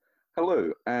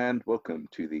Hello and welcome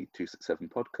to the 267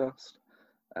 podcast.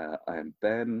 I am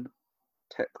Ben,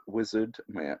 tech wizard,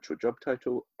 my actual job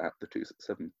title at the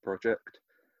 267 project,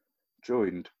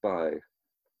 joined by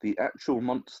the actual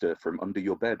monster from under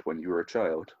your bed when you were a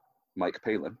child, Mike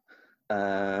Palin.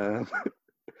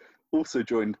 Also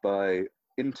joined by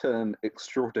intern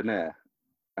extraordinaire,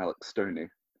 Alex Stoney.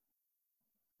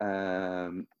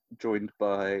 Joined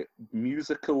by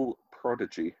musical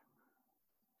prodigy,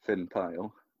 Finn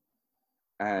Pyle.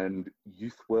 And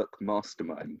youth work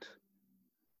mastermind,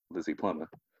 Lizzy Plummer.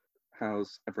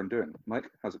 How's everyone doing?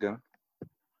 Mike, how's it going?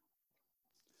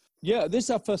 Yeah, this is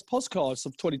our first podcast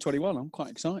of 2021. I'm quite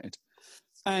excited.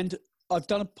 And I've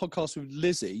done a podcast with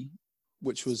Lizzy,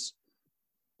 which was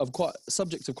of quite a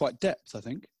subject of quite depth, I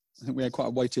think. I think we had quite a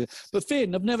way to... But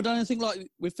Finn, I've never done anything like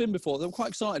with Finn before. I'm quite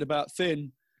excited about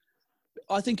Finn.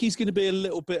 I think he's going to be a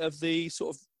little bit of the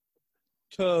sort of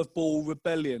curveball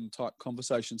rebellion type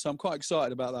conversation. So I'm quite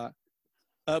excited about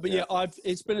that. But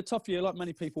it's been a tough year like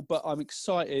many people, but I'm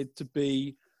excited to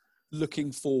be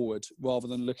looking forward rather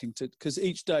than looking to, because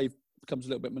each day becomes a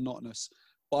little bit monotonous.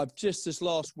 But I've just this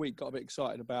last week got a bit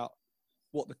excited about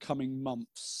what the coming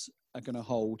months are going to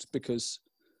hold, because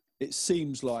it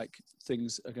seems like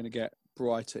things are going to get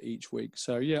brighter each week.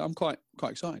 So yeah, I'm quite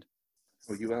excited.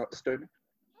 Are you out, Stoney?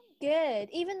 Good.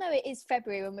 Even though it is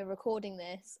February when we're recording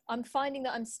this, I'm finding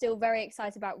that I'm still very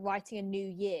excited about writing a new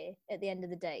year at the end of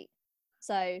the date.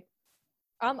 So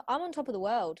I'm on top of the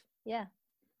world. Yeah.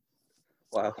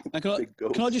 Wow.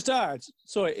 Can I just add,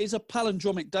 sorry, it's a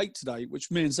palindromic date today,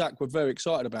 which me and Zach were very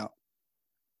excited about.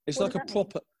 It's What like does a that mean?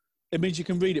 proper, it means you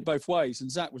can read it both ways, and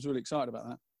Zach was really excited about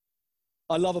that.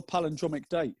 I love a palindromic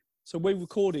date. So we're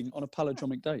recording on a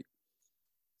palindromic date.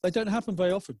 They don't happen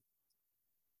very often.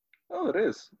 Oh, it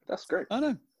is. That's great. I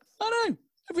know.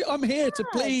 I'm here to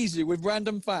please you with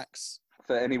random facts.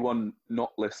 For anyone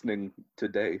not listening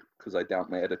today, because I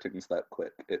doubt my editing's that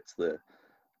quick, it's the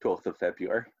 12th of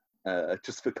February,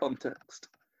 just for context.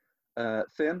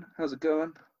 Finn, how's it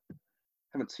going?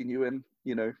 Haven't seen you in,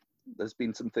 there's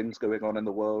been some things going on in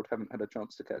the world, haven't had a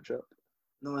chance to catch up.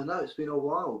 No, I know, it's been a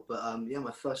while, but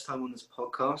my first time on this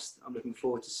podcast. I'm looking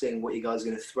forward to seeing what you guys are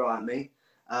going to throw at me.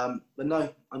 But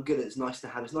no, I'm good. It's nice to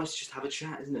just have a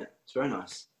chat, isn't it? It's very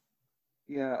nice.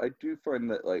 Yeah, I do find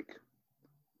that,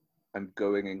 I'm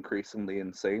going increasingly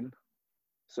insane.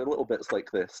 So little bits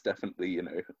like this definitely,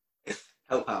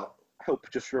 Help out. help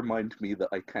just remind me that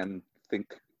I can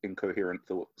think incoherent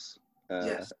thoughts.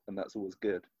 Yes. And that's always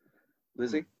good.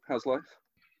 Lizzy, how's life?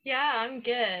 Yeah, I'm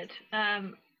good.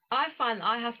 I find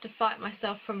I have to fight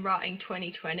myself from writing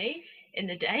 2020 in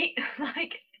the date.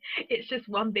 It's just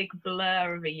one big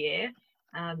blur of a year.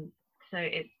 So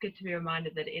it's good to be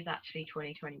reminded that it is actually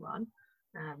 2021.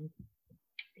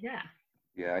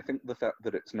 Yeah, I think the fact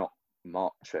that it's not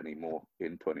March anymore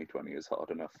in 2020 is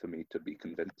hard enough for me to be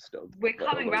convinced of. We're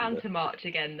coming round to March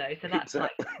again, though, so that's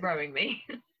Exactly. throwing me.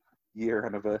 Year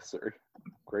anniversary.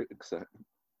 Great excitement.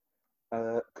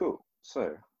 Cool.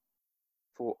 So,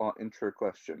 for our intro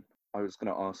question, I was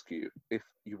going to ask you, if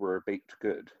you were a baked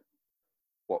good,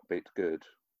 what baked good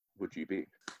would you be?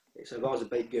 So if I was a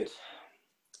baked good,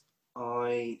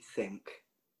 I think,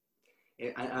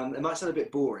 it might sound a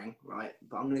bit boring, right?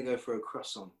 But I'm going to go for a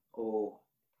croissant, or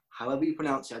however you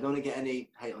pronounce it. I don't want to get any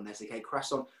hate on this, okay?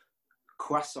 Croissant,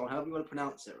 however you want to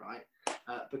pronounce it, right?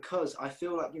 Because I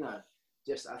feel like,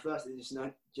 just at first it's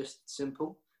just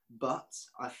simple, but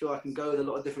I feel I can go with a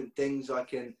lot of different things. I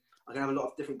can have a lot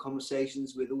of different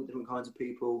conversations with all different kinds of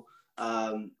people,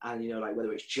 and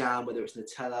whether it's jam, whether it's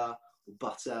Nutella or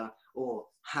butter or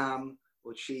ham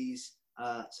or cheese.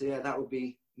 So yeah, that would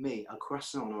be me, a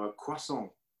croissant or a croissant.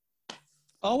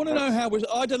 I want to know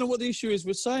I don't know what the issue is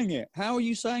with saying it. How are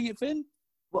you saying it, Finn?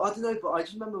 Well, I don't know, but I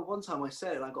just remember one time I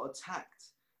said it and I got attacked.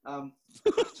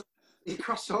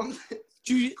 Croissant.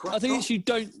 I think it's you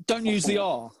don't use the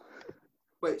R.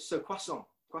 Wait, so croissant.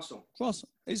 Croissant.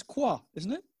 It's quoi,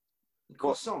 isn't it?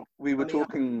 Croissant. We were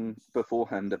talking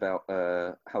beforehand about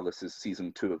how this is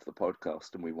season 2 of the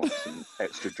podcast and we want some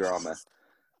extra drama.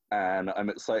 And I'm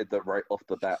excited that right off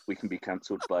the bat we can be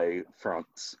cancelled by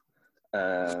France.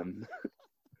 So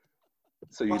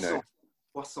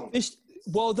Croissant.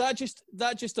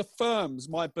 That just affirms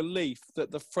my belief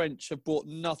that the French have brought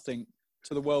nothing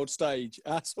to the world stage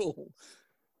at all.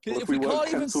 Well, if we weren't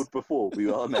cancelled before,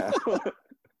 we are now.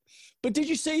 But did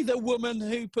you see the woman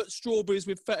who put strawberries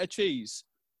with feta cheese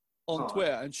on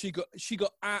Twitter, and she got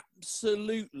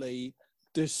absolutely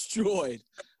destroyed?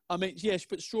 I mean, yeah, she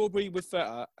put strawberry with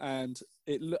feta, and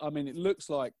it looks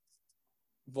like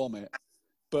vomit,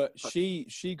 but she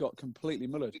got completely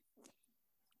mullered.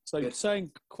 So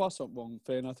saying croissant wrong,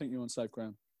 Finn, I think you're on safe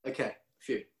ground. Okay,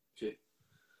 few.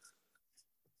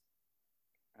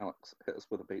 Alex, hit us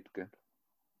with a baked good.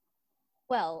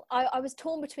 Well, I was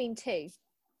torn between two.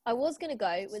 I was going to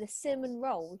go with a cinnamon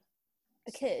roll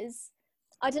because,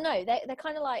 I don't know, they're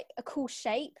kind of like a cool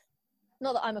shape.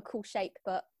 Not that I'm a cool shape,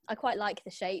 but I quite like the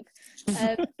shape.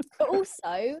 But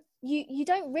also, you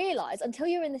don't realise until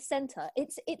you're in the centre,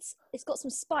 it's got some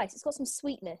spice, it's got some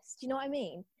sweetness. Do you know what I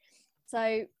mean? So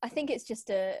I think it's just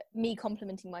me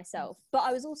complimenting myself. But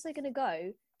I was also going to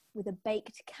go with a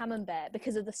baked camembert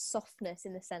because of the softness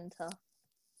in the centre.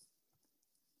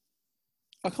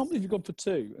 I can't believe you've gone for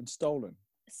two and stolen.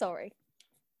 Sorry.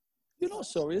 You're not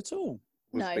sorry at all.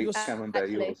 Was No, baked camembert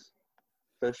actually. yours?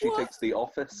 First she What? takes the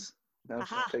office, now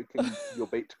Aha. she's taking your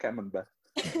baked camembert.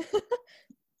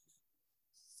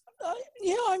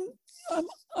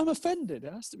 I'm offended.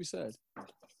 It has to be said.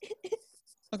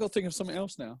 I've got to think of something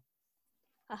else now.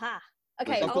 Aha.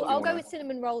 Okay, I've got I'll you go on with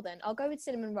cinnamon roll then. I'll go with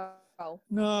cinnamon roll.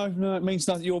 No, it means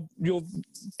nothing. Your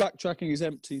backtracking is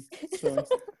empty. Sorry.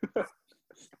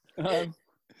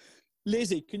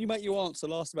 Lizzie, can you make your answer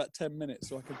last about 10 minutes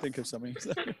so I can think of something?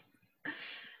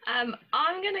 I'm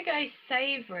going to go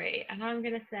savoury, and I'm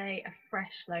going to say a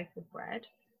fresh loaf of bread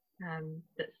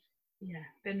that's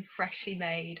been freshly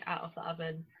made out of the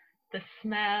oven. The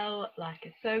smell,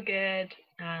 is so good,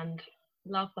 and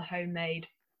love the homemade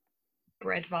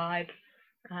bread vibe.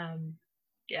 I'm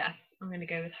going to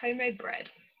go with homemade bread.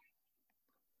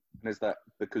 And is that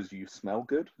because you smell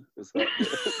good? Is that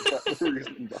the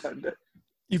reason behind it?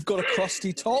 You've got a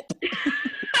crusty top?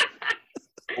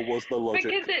 Or was the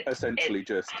logic essentially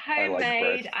just, I like bread?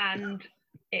 Homemade, and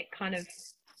it kind of,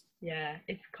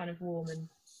 it's kind of warm and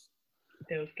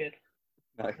feels good.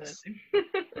 Nice.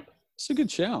 It's a good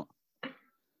shout.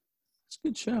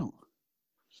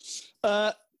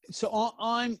 So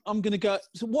I'm going to go.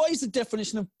 So what is the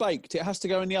definition of baked? It has to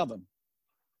go in the oven.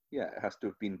 Yeah, it has to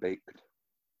have been baked.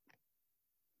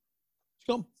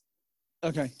 Come.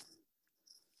 Okay.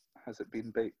 Has it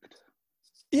been baked?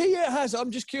 Yeah, it has.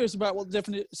 I'm just curious about what the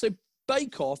definition. So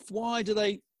Bake Off. Why do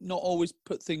they not always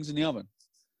put things in the oven?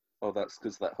 Oh, that's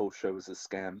because that whole show is a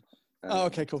scam. Oh,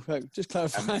 okay, cool. Just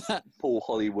clarify that. Paul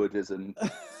Hollywood is a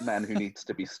man who needs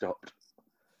to be stopped.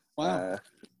 Wow.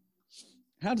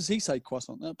 How does he say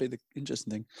croissant? That'd be the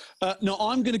interesting thing. No,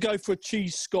 I'm going to go for a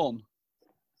cheese scone.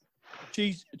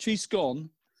 Cheese scone,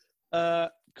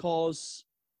 because,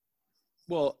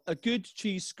 a good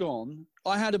cheese scone.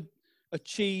 I had a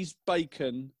cheese,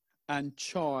 bacon, and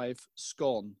chive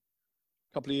scone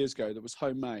a couple of years ago that was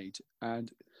homemade,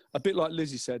 and a bit like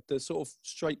Lizzie said, the sort of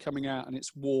straight coming out and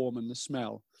it's warm and the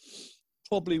smell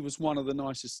probably was one of the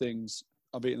nicest things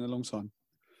I've eaten in a long time.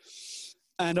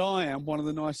 And I am one of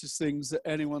the nicest things that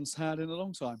anyone's had in a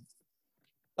long time.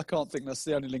 I can't think that's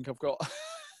the only link I've got.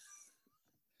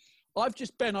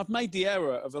 I've made the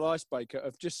error of an icebreaker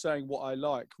of just saying what I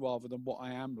like rather than what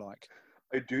I am like.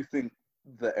 I do think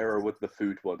the error with the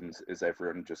food ones is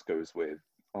everyone just goes with,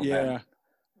 yeah.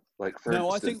 Like, for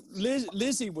instance, I think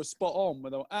Lizzie was spot on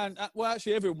with them. And,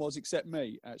 actually, everyone was except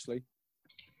me, actually.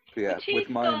 Yeah, the cheese with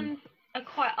mine, scones are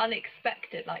quite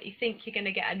unexpected. Like, you think you're going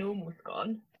to get a normal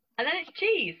scone, and then it's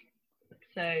cheese.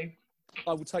 So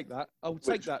I will take that.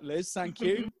 Take that, Liz. Thank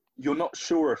you. You're not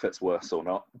sure if it's worse or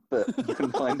not, but you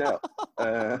can find out.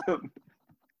 I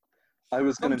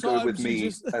was going to go with me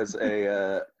as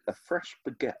a fresh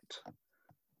baguette,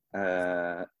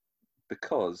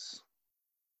 because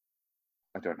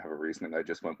I don't have a reasoning. I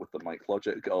just went with the Mike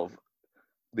logic of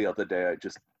the other day. I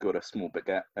just got a small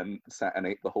baguette and sat and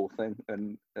ate the whole thing,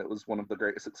 and it was one of the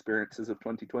greatest experiences of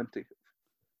 2020.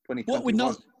 What, with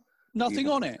nothing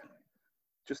on it?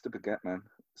 Just a baguette, man.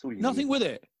 That's all you Nothing need. with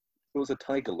it? It was a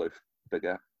tiger loaf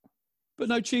baguette. But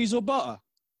no cheese or butter?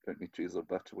 Don't need cheese or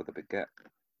butter with a baguette.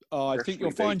 Oh, I think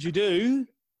you'll find you do.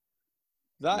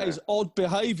 That is odd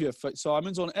behaviour,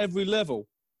 Simon's, on every level.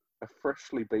 A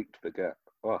freshly baked baguette.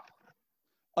 Oh.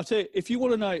 I'll tell you, if you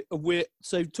want to know a weird...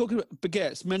 So, talking about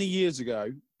baguettes, many years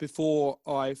ago, before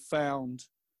I found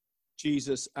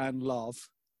Jesus and love,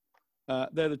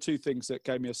 they're the two things that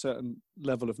gave me a certain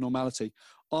level of normality.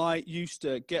 I used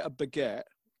to get a baguette,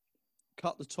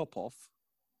 cut the top off,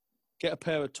 get a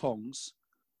pair of tongs,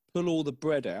 pull all the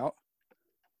bread out,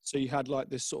 so you had like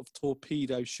this sort of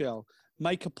torpedo shell,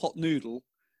 make a pot noodle,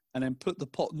 and then put the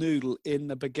pot noodle in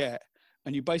the baguette,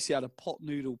 and you basically had a pot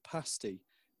noodle pasty.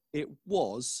 It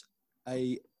was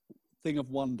a thing of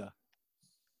wonder.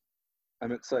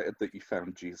 I'm excited that you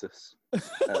found Jesus,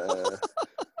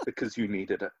 because you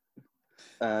needed it.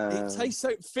 It tastes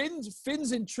so...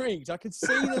 Finn's intrigued. I can see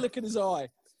the look in his eye.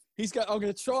 He's going, I'm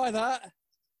going to try that.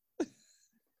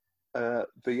 But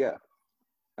yeah,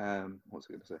 what was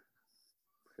I going to say?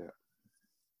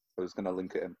 I was going to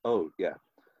link it in. Oh, yeah.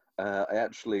 I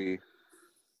actually...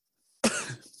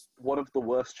 one of the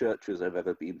worst churches I've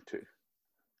ever been to,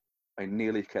 I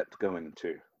nearly kept going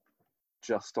to,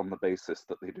 just on the basis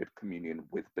that they did communion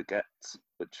with baguettes,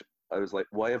 which I was like,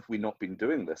 why have we not been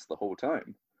doing this the whole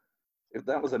time? If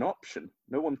that was an option,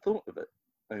 no one thought of it.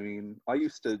 I mean, I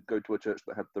used to go to a church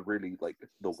that had the really, like,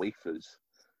 the wafers,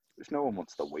 which no one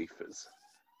wants the wafers.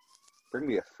 Bring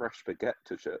me a fresh baguette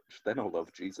to church, then I'll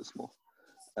love Jesus more.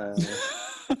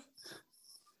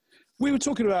 We were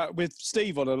talking about with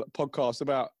Steve on a podcast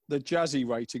about the jazzy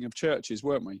rating of churches,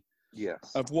 weren't we? Yes.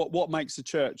 Of what makes a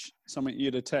church something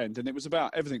you'd attend, and it was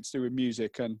about everything to do with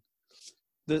music, and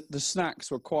the snacks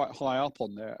were quite high up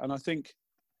on there. And I think,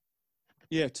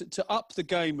 yeah, to up the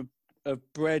game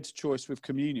of bread choice with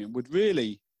communion would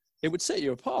set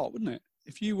you apart, wouldn't it?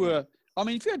 If you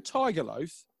had Tiger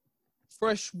Loaf,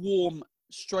 fresh, warm,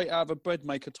 straight out of a bread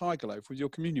maker Tiger Loaf with your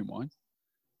communion wine.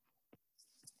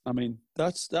 I mean,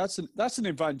 that's an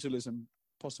evangelism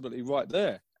possibility right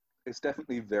there. It's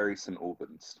definitely very St.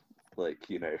 Albans. Like,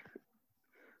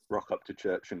 rock up to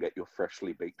church and get your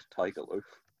freshly baked Tiger Loaf.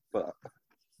 But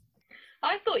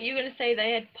I thought you were going to say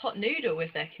they had pot noodle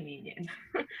with their communion.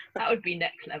 That would be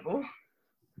next level.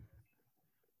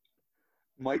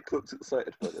 Mike looks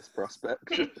excited by this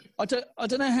prospect. I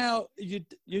don't know how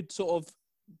you'd sort of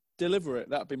deliver it.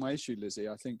 That'd be my issue, Lizzie.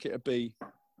 I think it'd be...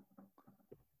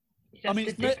 You have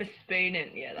to dip a spoon in.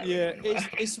 Yeah,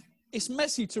 it's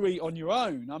messy to eat on your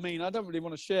own. I mean, I don't really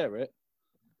want to share it.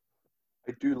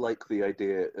 I do like the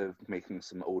idea of making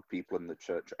some old people in the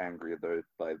church angry, though,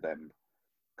 by them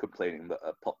complaining that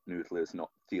a pot noodle is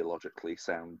not theologically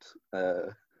sound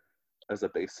as a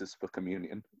basis for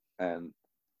communion, and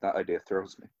that idea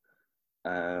throws me.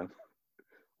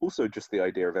 Also, just the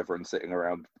idea of everyone sitting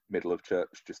around middle of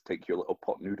church, just take your little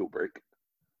pot noodle break.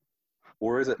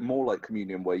 Or is it more like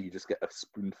communion where you just get a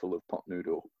spoonful of pot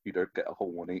noodle? You don't get a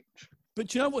whole one each. But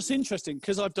do you know what's interesting?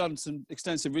 Because I've done some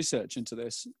extensive research into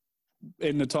this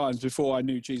in the times before I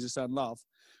knew Jesus and love,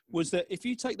 was that if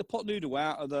you take the pot noodle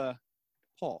out of the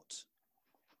pot,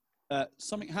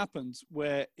 something happens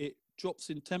where it drops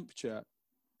in temperature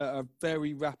at a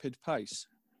very rapid pace.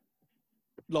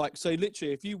 Like, so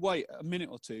literally, if you wait a minute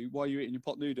or two while you're eating your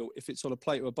pot noodle, if it's on a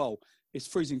plate or a bowl, it's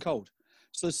freezing cold.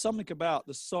 So there's something about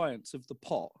the science of the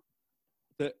pot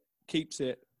that keeps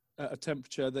it at a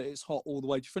temperature that it's hot all the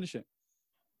way to finish it.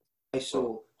 I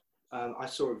saw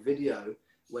a video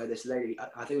where this lady,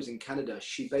 I think it was in Canada,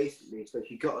 she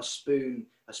got a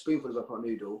spoonful of a pot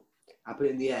noodle and put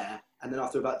it in the air, and then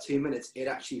after about 2 minutes, it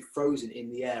actually frozen in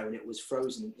the air, and it was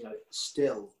frozen,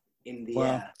 still in the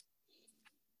air.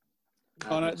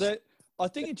 I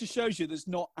think it just shows you there's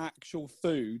not actual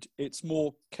food; it's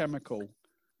more chemical.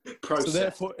 Process. So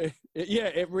therefore,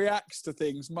 it reacts to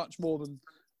things much more than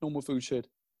normal food should.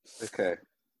 Okay,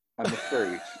 I'm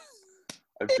afraid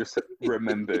I've just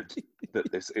remembered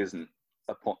that this isn't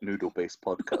a pot noodle-based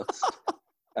podcast.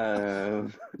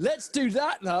 Let's do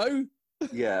that, though.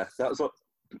 Yeah, that's what.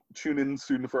 Tune in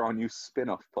soon for our new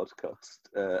spin-off podcast.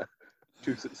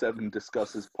 267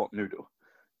 discusses pot noodle.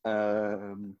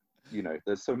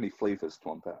 There's so many flavors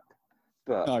to unpack.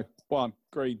 But no, one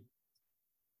green.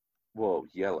 Whoa,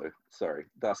 yellow. Sorry,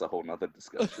 that's a whole nother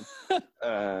discussion.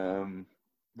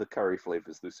 The curry flavor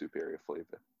is the superior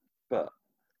flavor. But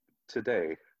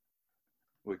today,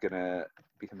 we're going to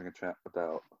be having a chat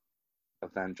about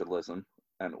evangelism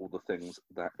and all the things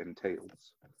that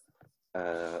entails.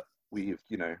 We've,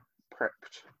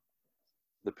 prepped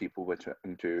the people we're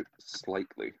chatting to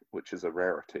slightly, which is a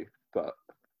rarity. But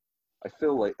I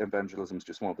feel like evangelism is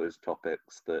just one of those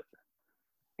topics that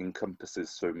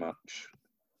encompasses so much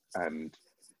and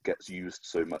gets used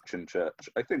so much in church,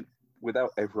 I think,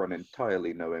 without everyone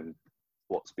entirely knowing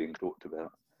what's being talked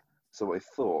about. So I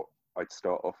thought I'd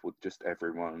start off with just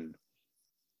everyone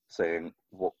saying,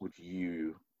 what would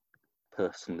you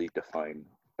personally define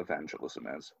evangelism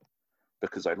as?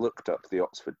 Because I looked up the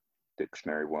Oxford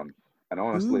Dictionary one, and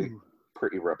honestly,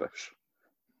 pretty rubbish.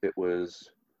 It was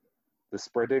the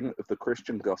spreading of the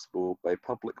Christian gospel by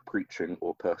public preaching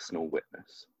or personal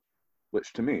witness,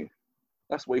 which to me,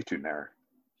 that's way too narrow.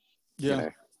 Yeah.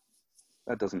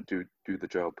 That doesn't do the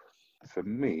job. For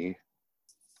me,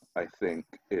 I think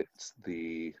it's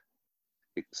the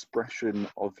expression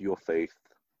of your faith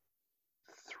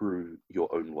through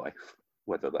your own life,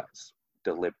 whether that's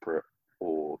deliberate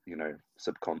or,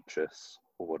 subconscious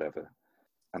or whatever.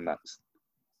 And that's,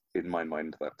 in my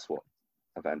mind, that's what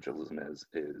evangelism is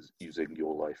using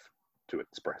your life to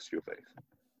express your faith.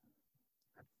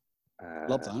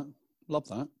 Love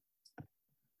that.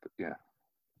 But yeah.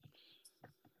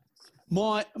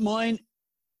 Mine,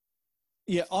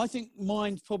 Yeah, I think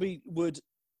mine probably would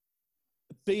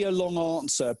be a long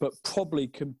answer, but probably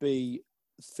can be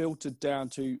filtered down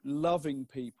to loving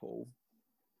people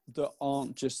that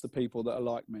aren't just the people that are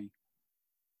like me.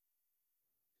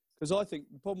 Because I think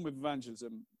the problem with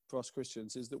evangelism for us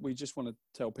Christians is that we just want to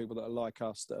tell people that are like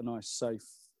us, that are nice, safe,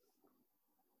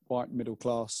 white, middle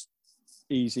class,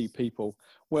 easy people.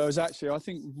 Whereas actually, I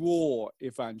think raw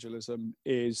evangelism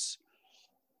is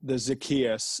the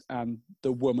Zacchaeus and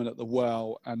the woman at the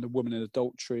well and the woman in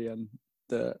adultery and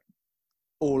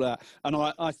all that. And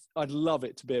I'd love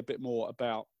it to be a bit more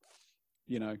about,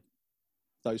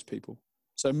 those people.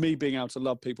 So me being able to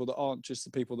love people that aren't just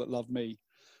the people that love me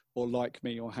or like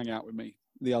me or hang out with me,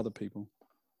 the other people.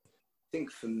 I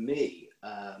think for me,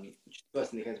 the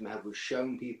first thing that came to my head was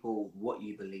showing people what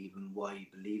you believe and why you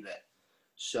believe it.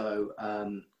 So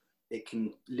it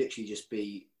can literally just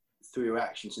be through your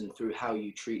actions and through how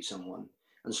you treat someone,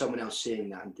 and someone else seeing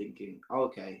that and thinking, oh,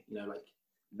 okay, like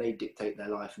they dictate their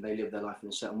life and they live their life in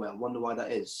a certain way. I wonder why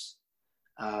that is.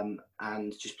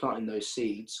 And just planting those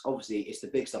seeds. Obviously, it's the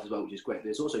big stuff as well, which is great, but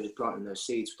it's also just planting those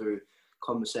seeds through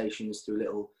conversations, through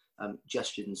little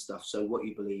gestures and stuff. So what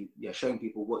you believe, showing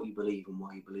people what you believe and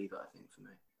why you believe it, I think, for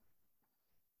me.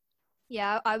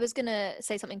 Yeah, I was going to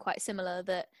say something quite similar,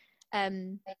 that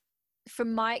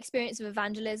from my experience of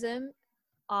evangelism,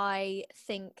 I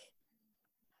think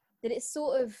that it's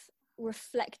sort of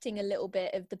reflecting a little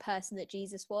bit of the person that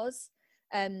Jesus was.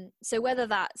 So whether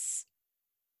that's,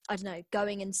 I don't know,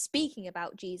 going and speaking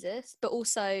about Jesus, but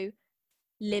also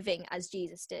living as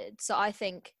Jesus did. So I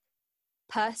think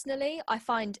personally, I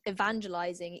find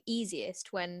evangelizing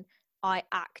easiest when I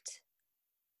act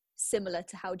similar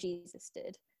to how Jesus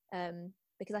did.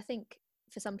 Because I think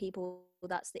for some people,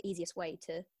 that's the easiest way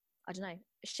to, I don't know,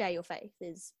 share your faith,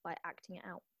 is by acting it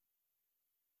out.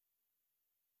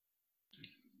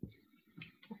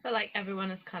 I feel like everyone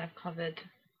has kind of covered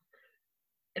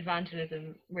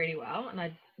evangelism really well, and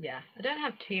I don't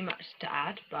have too much to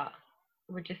add, but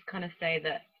I would just kind of say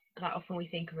that often we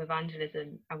think of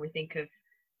evangelism and we think of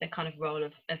the kind of role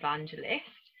of evangelist,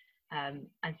 and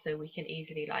so we can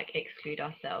easily exclude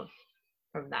ourselves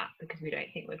from that because we don't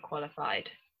think we're qualified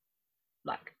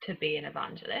to be an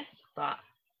evangelist. But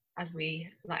as we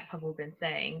have all been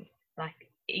saying,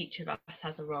 each of us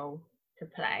has a role to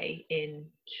play in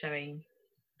showing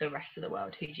the rest of the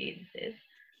world who Jesus is.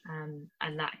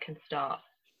 And that can start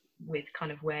with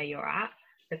kind of where you're at,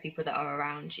 the people that are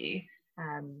around you,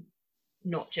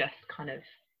 not just kind of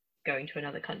going to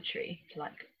another country to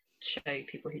show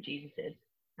people who Jesus is,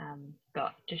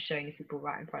 but just showing the people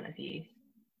right in front of you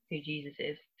who Jesus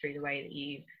is through the way that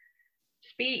you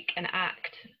speak and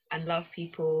act and love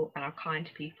people and are kind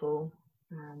to people.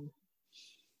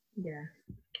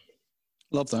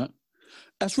 Love that.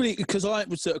 That's really, because I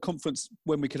was at a conference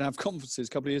when we could have conferences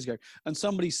a couple of years ago, and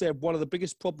somebody said one of the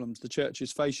biggest problems the church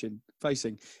is facing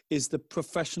is the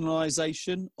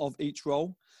professionalization of each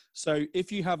role. So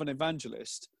if you have an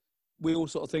evangelist, we all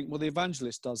sort of think, well, the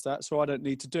evangelist does that, so I don't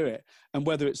need to do it. And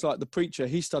whether it's like the preacher,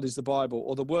 he studies the Bible,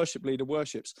 or the worship leader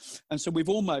worships. And so we've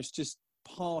almost just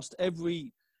passed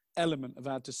every element of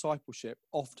our discipleship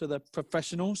off to the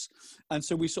professionals, and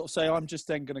so we sort of say, I'm just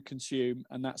then going to consume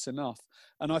and that's enough.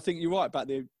 And I think you're right about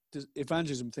the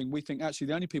evangelism thing. We think actually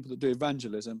the only people that do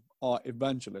evangelism are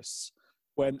evangelists,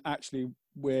 when actually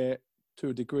we're, to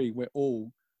a degree, we're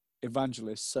all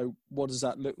evangelists. So what does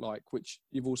that look like, which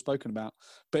you've all spoken about?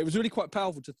 But it was really quite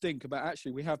powerful to think about,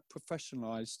 actually we have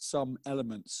professionalized some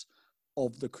elements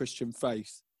of the Christian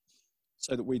faith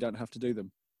so that we don't have to do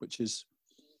them, which is,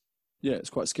 yeah,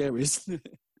 it's quite scary, isn't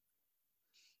it?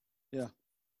 Yeah.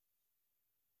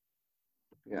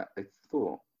 Yeah, I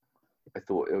thought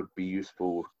it would be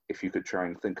useful if you could try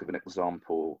and think of an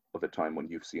example of a time when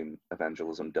you've seen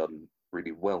evangelism done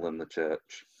really well in the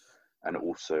church, and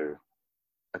also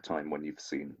a time when you've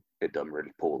seen it done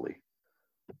really poorly.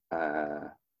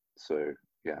 So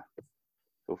yeah,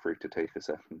 feel free to take a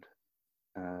second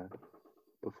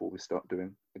before we start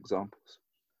doing examples.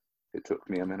 It took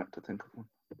me a minute to think of one.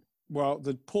 Well,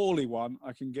 the poorly one,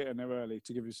 I can get in there early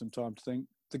to give you some time to think.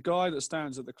 The guy that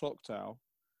stands at the clock tower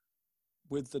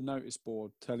with the notice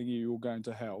board telling you you're going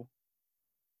to hell,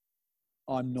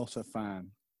 I'm not a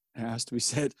fan. It has to be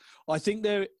said. I think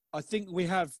we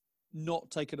have not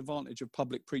taken advantage of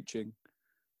public preaching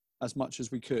as much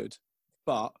as we could,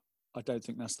 but I don't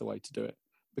think that's the way to do it,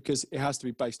 because it has to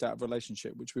be based out of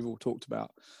relationship, which we've all talked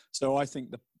about. So I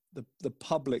think the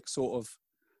public sort of,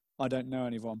 I don't know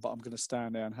anyone, but I'm going to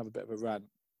stand there and have a bit of a rant.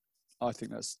 I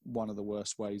think that's one of the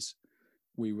worst ways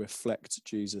we reflect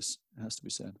Jesus, it has to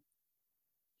be said.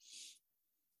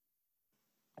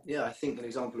 Yeah, I think an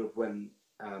example of when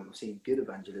I've seen good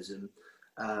evangelism.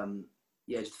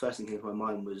 Just the first thing that came to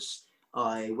my mind was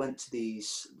I went to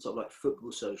these sort of like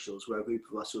football socials where a group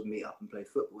of us would meet up and play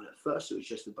football. And at first, it was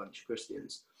just a bunch of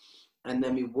Christians, and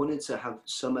then we wanted to have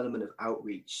some element of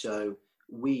outreach. So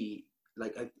we,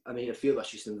 a few of us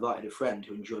just invited a friend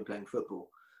who enjoyed playing football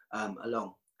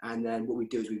along, and then what we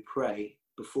do is we pray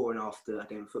before and after a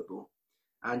game of football.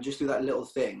 And just through that little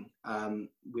thing,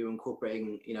 we were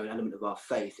incorporating, an element of our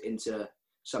faith into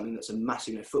something that's a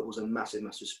massive, football's a massive,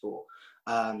 massive sport.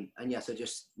 So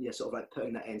sort of like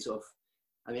putting that in sort of,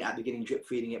 at the beginning drip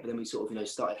feeding it, but then we sort of,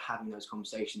 started having those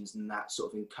conversations, and that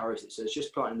sort of encouraged it. So it's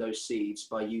just planting those seeds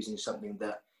by using something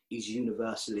that is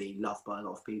universally loved by a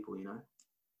lot of people,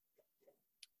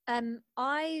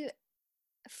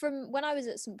 From when I was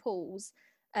at St. Paul's,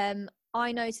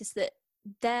 I noticed that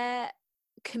their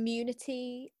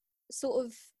community sort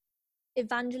of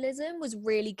evangelism was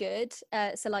really good.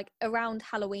 So like around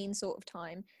Halloween sort of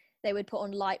time, they would put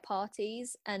on light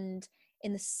parties, and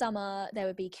in the summer there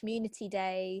would be community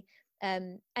day,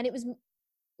 and it was,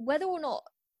 whether or not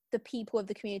the people of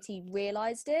the community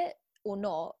realized it or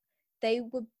not, they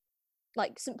were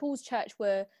like, St. Paul's Church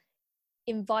were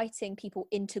inviting people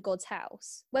into God's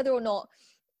house. Whether or not,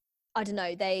 I don't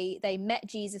know, they met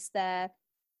Jesus there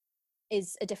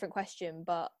is a different question,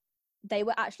 but they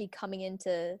were actually coming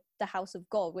into the house of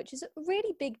God, which is a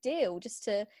really big deal, just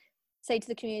to say to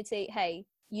the community, hey,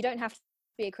 you don't have to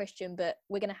be a Christian, but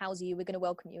we're going to house you, we're going to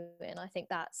welcome you in. I think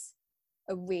that's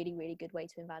a really, really good way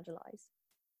to evangelize.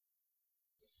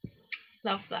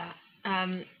 Love that.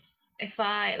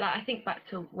 I think back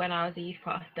to when I was a youth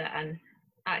pastor and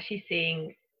actually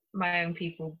seeing my own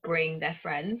people bring their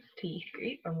friends to youth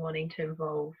group and wanting to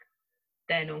involve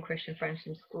their non-Christian friends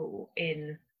from school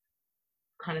in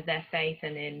kind of their faith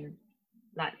and in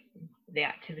like the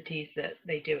activities that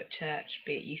they do at church,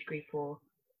 be it youth group or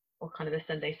kind of the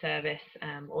Sunday service,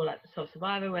 or like the Soul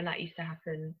Survivor when that used to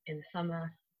happen in the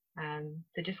summer.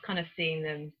 So just kind of seeing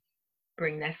them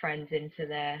bring their friends into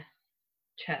their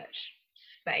church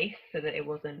space so that it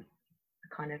wasn't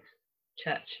a kind of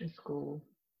church and school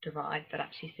divide, but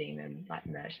actually seeing them like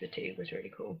merge the two was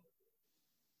really cool.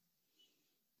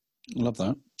 I love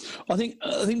that. I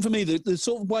think for me, the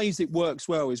sort of ways it works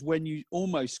well is when you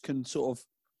almost can sort of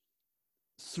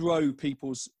throw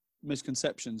people's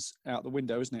misconceptions out the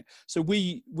window, isn't it? So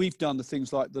we've done the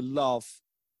things like the love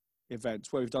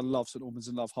events where we've done Love St Albans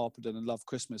and Love Harpenden and Love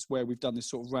Christmas, where we've done this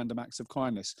sort of random acts of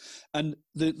kindness. And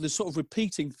the sort of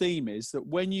repeating theme is that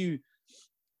when you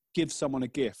give someone a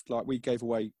gift, like we gave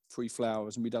away free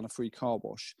flowers and we've done a free car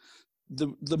wash,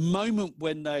 the moment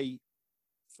when they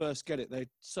first get it, they're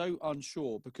so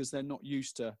unsure because they're not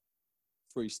used to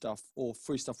free stuff or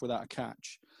free stuff without a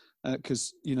catch.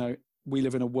 Because, we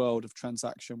live in a world of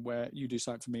transaction where you do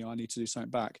something for me, I need to do something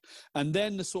back. And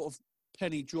then the sort of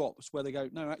penny drops where they go,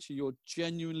 no, actually, you're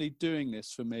genuinely doing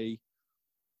this for me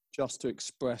just to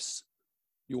express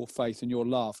your faith and your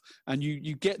love. And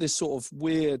you get this sort of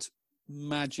weird,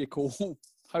 magical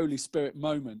Holy Spirit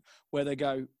moment where they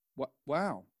go,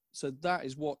 wow, so that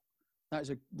is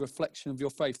a reflection of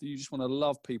your faith, that you just want to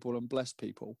love people and bless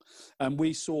people. And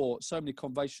we saw so many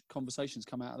conversations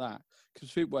come out of that, because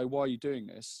people go, why are you doing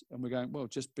this? And we're going, well,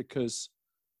 just because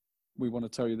we want to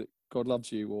tell you that God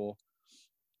loves you, or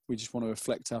we just want to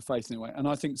reflect our faith in a way. And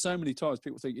I think so many times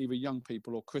people think either young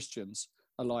people or Christians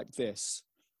are like this,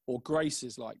 or grace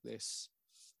is like this,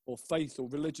 or faith or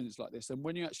religion is like this. And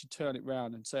when you actually turn it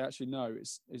around and say, actually, no,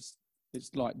 it's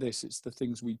like this, it's the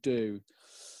things we do,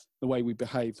 the way we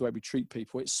behave, the way we treat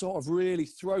people, it sort of really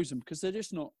throws them because they're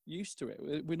just not used to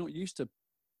it. We're not used to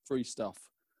free stuff.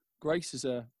 Grace is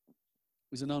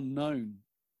an unknown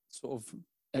sort of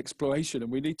exploration,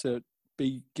 and we need to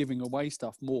be giving away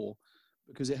stuff more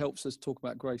because it helps us talk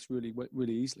about grace really,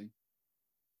 really easily.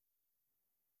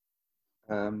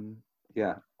 I'm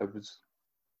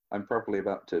probably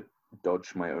about to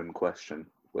dodge my own question,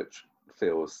 which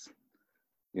feels,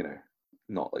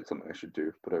 not like something I should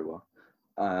do, but oh well.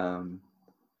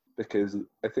 Because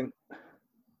I think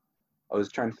I was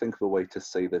trying to think of a way to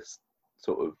say this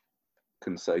sort of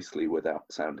concisely without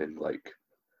sounding like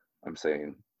I'm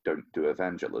saying don't do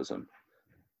evangelism.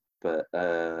 But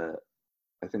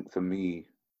I think for me,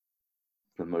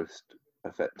 the most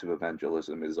effective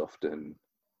evangelism is often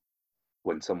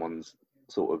when someone's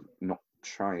sort of not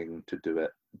trying to do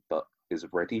it, but is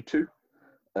ready to.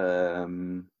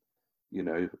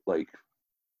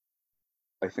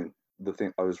 I think the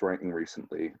thing I was writing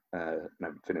recently, and I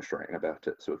haven't finished writing about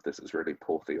it, so if this is really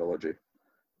poor theology,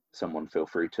 someone feel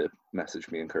free to message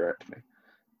me and correct me.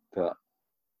 But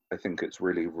I think it's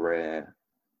really rare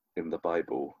in the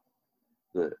Bible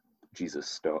that Jesus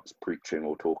starts preaching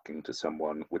or talking to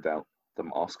someone without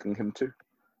them asking him to.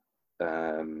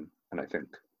 And I think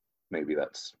maybe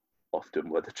that's often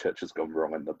where the church has gone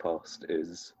wrong in the past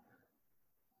is,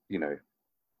 you know,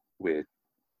 we're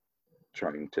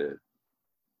trying to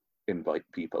invite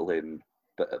people in,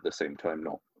 but at the same time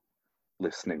not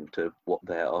listening to what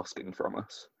they're asking from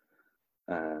us.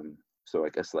 So I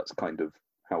guess that's kind of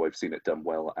how I've seen it done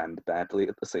well and badly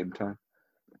at the same time.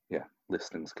 Yeah,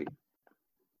 listening's key.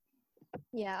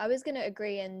 Yeah, I was going to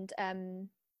agree and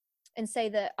say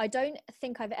that I don't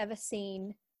think I've ever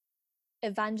seen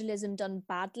evangelism done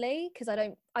badly, because I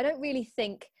don't really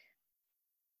think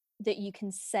that you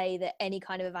can say that any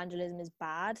kind of evangelism is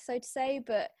bad, so to say.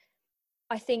 But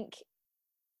I think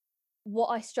what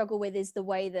I struggle with is the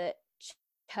way that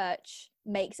church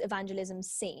makes evangelism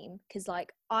seem, because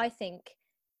like I think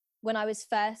when I was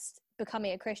first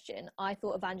becoming a Christian, I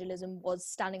thought evangelism was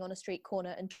standing on a street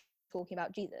corner and talking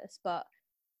about Jesus. But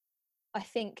I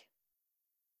think,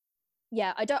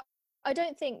 yeah, I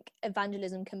don't think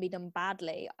evangelism can be done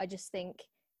badly. I just think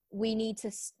we need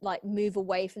to like move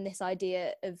away from this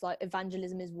idea of like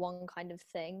evangelism is one kind of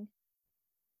thing.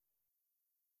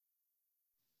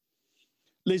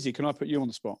 Lizzy, can I put you on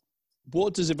the spot?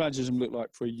 What does evangelism look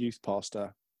like for a youth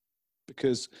pastor?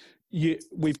 Because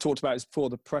we've talked about this before,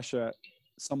 the pressure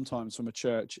sometimes from a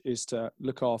church is to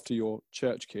look after your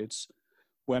church kids,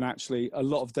 when actually a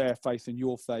lot of their faith and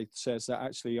your faith says that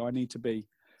actually I need to be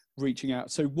reaching out.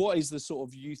 So what is the sort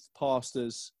of youth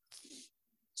pastor's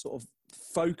sort of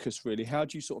focus really? How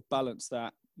do you sort of balance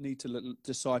that need to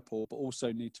disciple but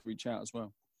also need to reach out as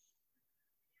well?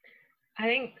 I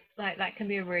think like that can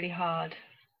be a really hard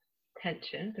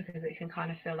tension, because it can kind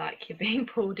of feel like you're being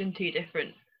pulled in two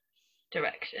different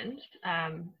directions.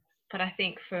 But I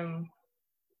think from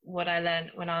what I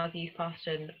learned when I was a youth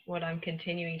pastor and what I'm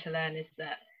continuing to learn is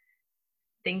that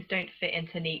things don't fit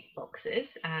into neat boxes,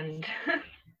 and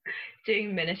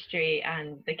doing ministry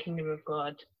and the kingdom of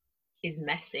God is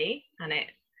messy, and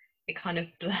it kind of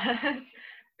blurs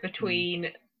between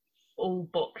all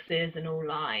boxes and all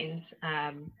lines.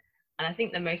 And I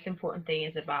think the most important thing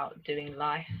is about doing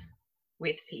life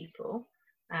with people,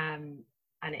 and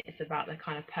it's about the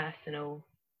kind of personal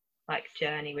like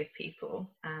journey with people,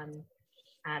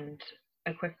 and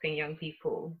equipping young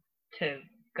people to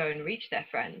go and reach their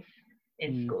friends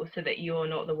in school, so that you're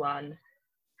not the one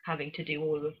having to do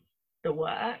all of the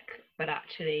work, but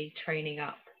actually training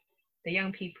up the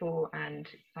young people and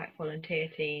like volunteer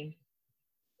team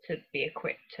to be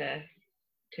equipped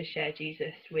to share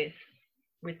Jesus with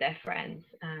their friends,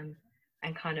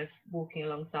 and kind of walking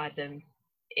alongside them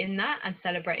in that, and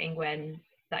celebrating when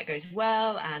that goes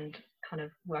well, and kind of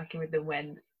working with them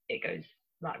when it goes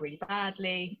like really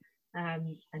badly,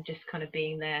 and just kind of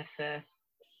being there for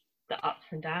the ups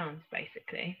and downs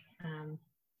basically.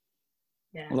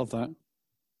 Yeah, I love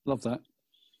that.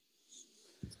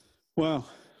 Wow.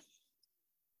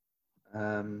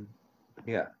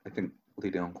 Yeah, I think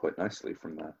leading on quite nicely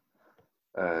from that,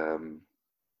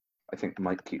 I think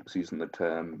Mike keeps using the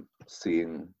term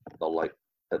seeing the light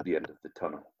at the end of the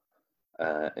tunnel,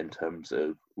 in terms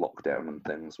of lockdown and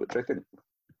things, which I think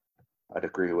I'd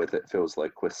agree with. It feels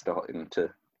like we're starting to,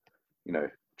 you know,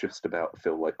 just about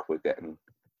feel like we're getting,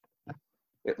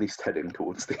 at least heading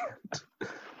towards the end.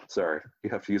 Sorry, you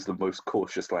have to use the most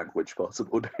cautious language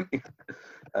possible, don't you?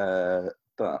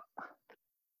 But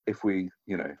if we,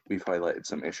 you know, we've highlighted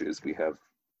some issues we have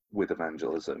with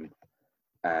evangelism,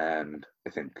 and I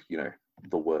think, you know,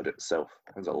 the word itself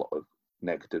has a lot of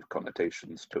negative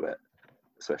connotations to it,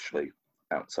 especially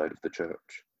outside of the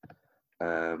church.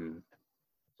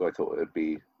 So I thought it would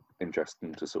be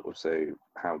interesting to sort of say,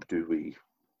 how do we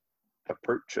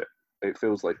approach it? It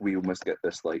feels like we almost get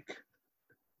this, like,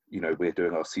 you know, we're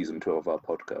doing our season 2 of our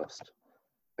podcast.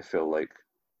 I feel like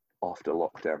after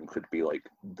lockdown could be like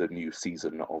the new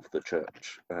season of the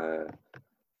church.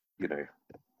 You know,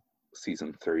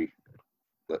 season 3,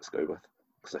 let's go with,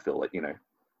 because I feel like, you know,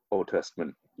 Old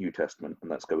Testament, New Testament, and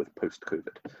let's go with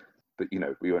post-COVID. But, you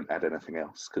know, we won't add anything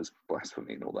else because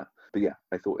blasphemy and all that. But yeah,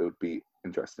 I thought it would be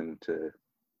interesting to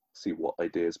see what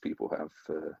ideas people have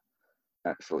for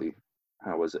actually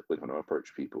how is it we're going to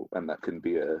approach people. And that can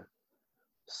be a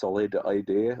solid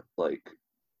idea, like,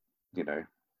 you know,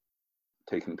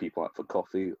 taking people out for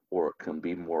coffee, or it can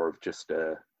be more of just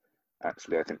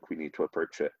actually, I think we need to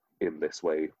approach it in this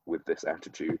way with this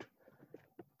attitude.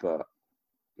 But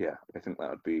yeah, I think that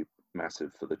would be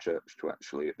massive for the church to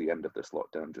actually, at the end of this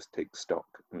lockdown, just take stock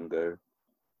and go,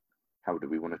 how do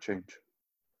we want to change?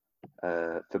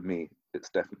 For me, it's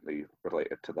definitely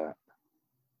related to that,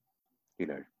 you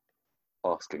know,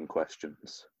 asking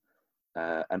questions.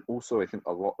 And also, I think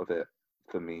a lot of it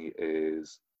for me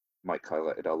is Mike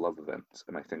highlighted our love events,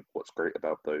 and I think what's great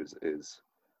about those is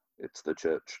it's the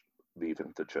church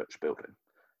leaving the church building,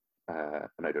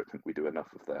 and I don't think we do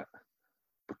enough of that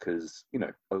because, you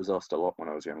know, I was asked a lot when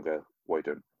I was younger, why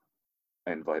don't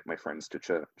I invite my friends to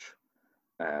church?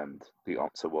 And the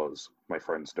answer was, my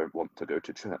friends don't want to go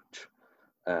to church.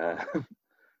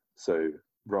 So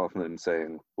rather than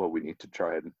saying, well, we need to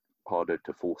try harder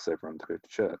to force everyone to go to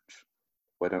church,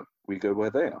 why don't we go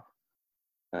where they are?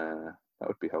 That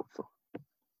would be helpful.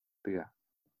 But yeah,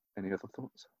 any other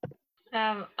thoughts?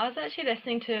 I was actually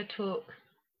listening to a talk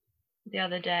the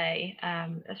other day.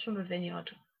 It's from a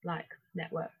Vineyard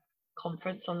network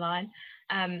conference online,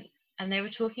 and they were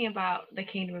talking about the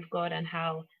kingdom of God and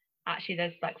how actually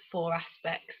there's 4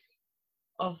 aspects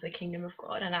of the kingdom of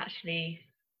God, and actually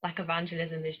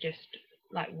evangelism is just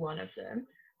one of them.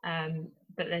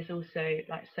 But there's also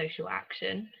social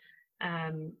action,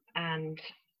 and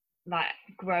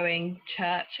growing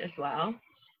church as well,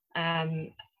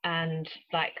 and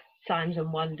signs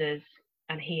and wonders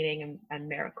and healing and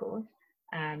miracles.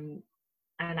 And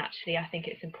actually, I think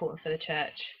it's important for the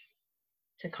church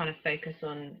to kind of focus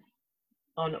on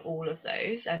all of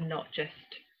those, and not just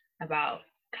about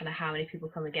kind of how many people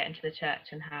come and get into the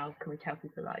church and how can we tell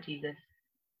people about Jesus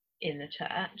in the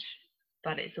church.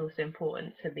 But it's also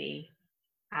important to be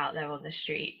out there on the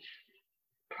streets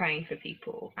praying for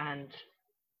people, and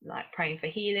praying for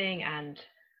healing, and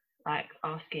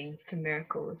asking for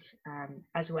miracles,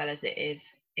 as well as it is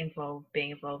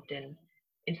being involved in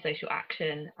social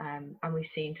action. And we've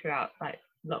seen throughout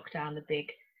lockdown the big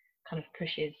kind of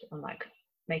pushes on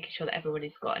making sure that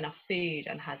everybody's got enough food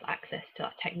and has access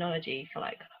to technology for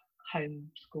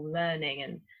homeschool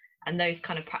learning and those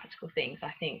kind of practical things.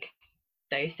 I think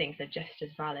those things are just as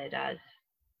valid as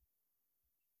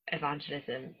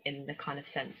evangelism, in the kind of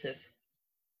sense of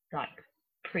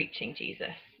preaching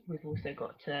Jesus. We've also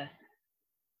got to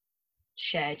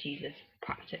share Jesus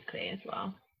practically as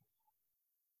well.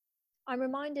 I'm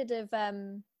reminded of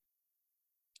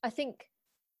I think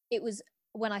it was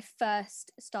when I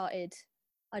first started,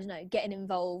 I don't know, getting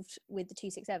involved with the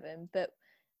 267, but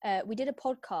we did a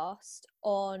podcast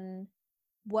on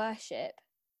worship,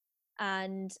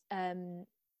 and I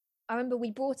remember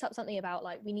we brought up something about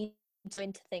we need to go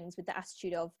into things with the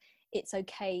attitude of, it's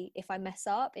okay if I mess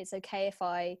up, it's okay if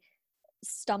I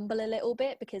stumble a little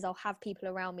bit, because I'll have people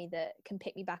around me that can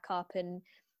pick me back up and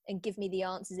give me the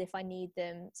answers if I need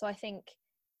them. So I think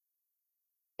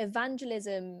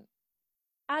evangelism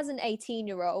as an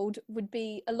 18-year-old would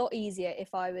be a lot easier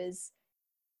if I was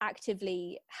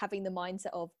actively having the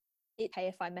mindset of, it's okay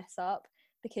if I mess up,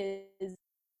 because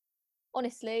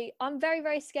honestly, I'm very,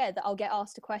 very scared that I'll get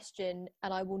asked a question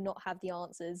and I will not have the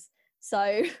answers.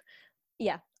 So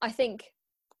yeah, I think,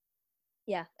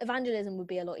 yeah, evangelism would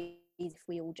be a lot easier if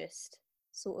we all just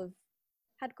sort of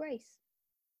had grace.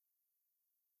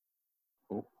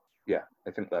 Oh, yeah,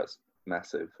 I think that's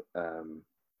massive.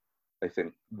 I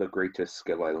think the greatest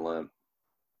skill I learned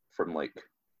from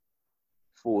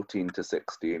 14 to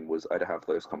 16 was I'd have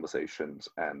those conversations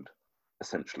and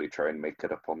essentially try and make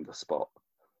it up on the spot,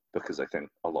 because I think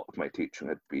a lot of my teaching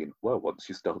had been, well, once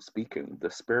you start speaking,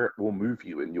 the Spirit will move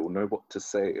you and you'll know what to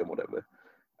say and whatever.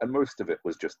 And most of it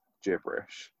was just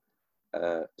gibberish.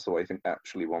 So I think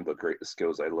actually one of the greatest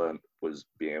skills I learned was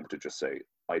being able to just say,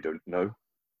 I don't know.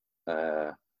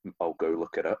 I'll go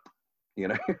look it up, you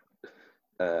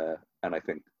know? And I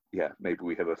think, yeah, maybe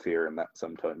we have a fear in that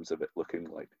sometimes of it looking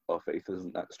like our faith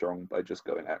isn't that strong by just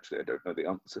going, actually, I don't know the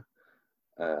answer.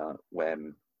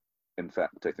 When, in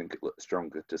fact, I think it looks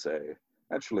stronger to say,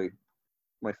 actually,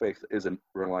 my faith isn't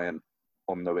reliant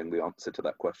on knowing the answer to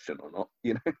that question or not,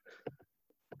 you know?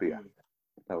 But yeah,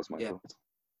 that was my thoughts.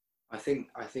 I think,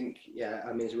 yeah,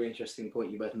 I mean, it's a really interesting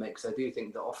point you both make, because I do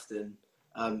think that often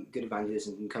good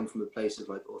evangelism can come from a place of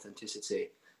authenticity,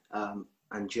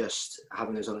 and just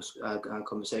having those honest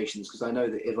conversations. Because I know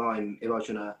that if I was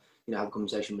trying to have a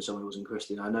conversation with someone who wasn't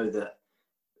Christian, I know that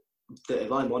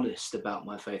if I'm honest about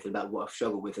my faith and about what I've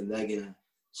struggled with, and they're gonna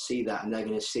see that, and they're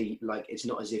gonna see it's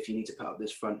not as if you need to put up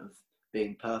this front of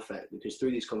being perfect, because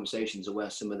through these conversations are where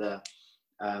some of the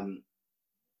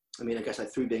I mean, I guess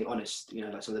through being honest,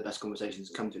 some of the best conversations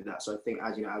come through that. So I think,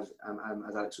 as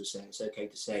as Alex was saying, it's okay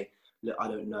to say, look, I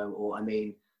don't know, or I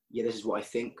mean, yeah, this is what I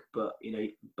think, but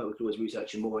but we could always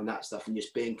research more and that stuff, and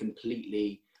just being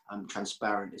completely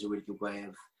transparent is a really good way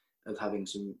of having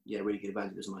some really good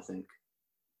evangelism, I think.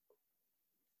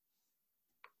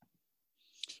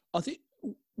 I think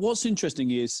what's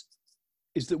interesting is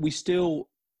that we still,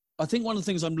 I think one of the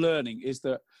things I'm learning is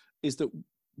that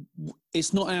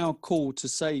it's not our call to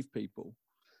save people.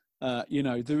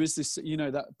 There is this,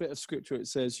 that bit of scripture, it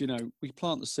says, we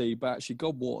plant the seed, but actually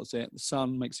God waters it, the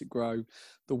sun makes it grow.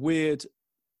 The weird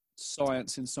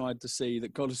science inside the seed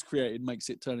that God has created makes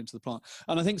it turn into the plant.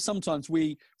 And I think sometimes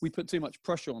we put too much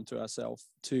pressure onto ourselves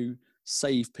to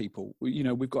save people.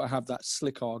 We've got to have that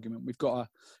slick argument. We've got to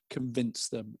convince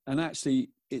them. And actually,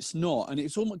 it's not. And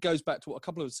it's almost goes back to what a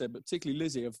couple of us said, but particularly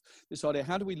Lizzy, of this idea,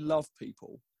 how do we love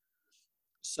people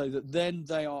so that then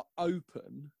they are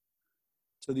open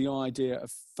to the idea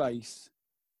of faith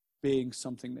being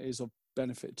something that is of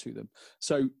benefit to them.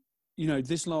 So,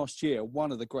 this last year,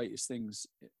 one of the greatest things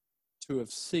to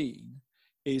have seen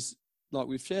is, like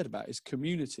we've shared about, is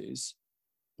communities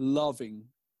loving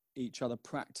each other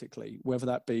practically, whether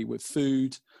that be with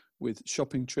food, with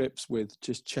shopping trips, with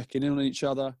just checking in on each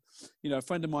other. A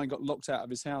friend of mine got locked out of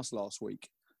his house last week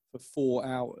for 4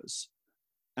 hours,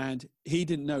 and he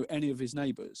didn't know any of his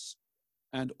neighbours,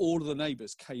 and all of the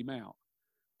neighbours came out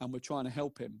and were trying to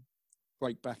help him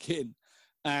break back in,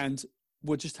 and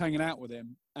were just hanging out with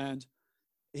him. And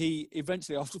he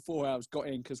eventually, after 4 hours, got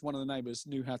in because one of the neighbours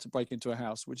knew how to break into a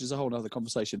house, which is a whole other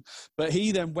conversation. But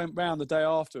he then went round the day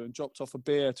after and dropped off a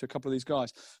beer to a couple of these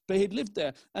guys. But he'd lived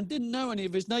there and didn't know any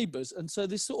of his neighbours. And so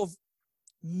this sort of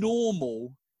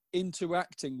normal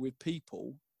interacting with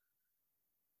people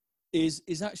is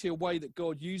actually a way that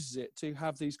God uses it to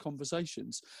have these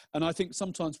conversations. And I think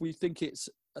sometimes we think it's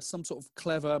some sort of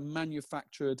clever,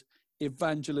 manufactured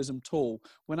evangelism tool,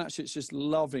 when actually it's just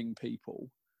loving people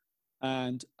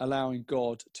and allowing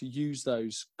God to use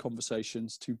those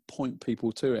conversations to point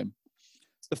people to him.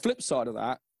 The flip side of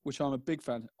that, which I'm a big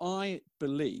fan, I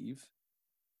believe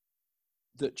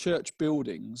that church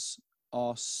buildings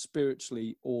are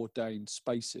spiritually ordained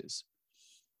spaces.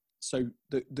 So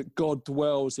that God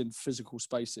dwells in physical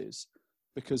spaces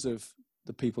because of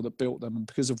the people that built them and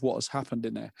because of what has happened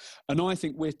in there. And I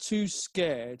think we're too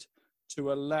scared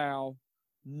to allow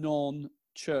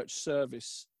non-church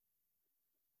service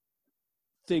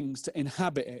things to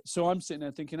inhabit it. So I'm sitting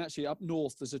there thinking, actually, up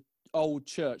north, there's an old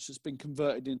church that's been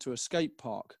converted into a skate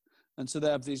park. And so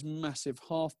they have these massive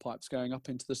half pipes going up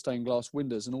into the stained glass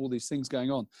windows and all these things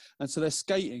going on. And so they're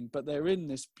skating, but they're in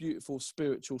this beautiful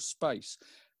spiritual space.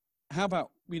 How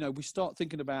about, we start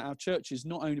thinking about our churches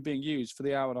not only being used for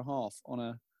the hour and a half on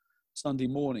a Sunday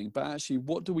morning, but actually,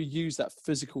 what do we use that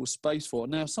physical space for?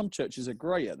 Now, some churches are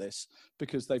great at this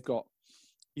because they've got,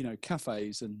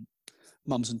 cafes and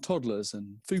mums and toddlers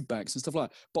and food banks and stuff like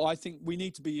that. But I think we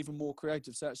need to be even more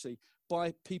creative. So actually,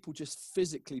 by people just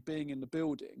physically being in the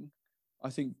building, I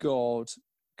think God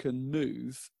can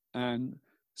move and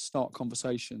start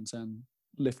conversations and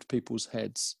lift people's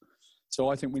heads. So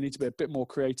I think we need to be a bit more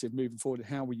creative moving forward in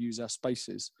how we use our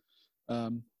spaces.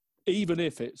 Even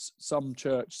if it's some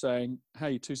church saying,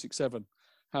 hey, 267,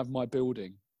 have my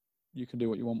building. You can do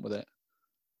what you want with it.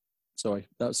 Sorry,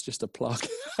 that's just a plug.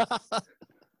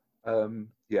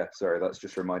 Yeah, sorry, that's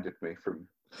just reminded me from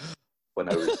when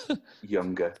I was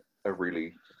younger, a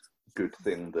really good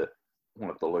thing that one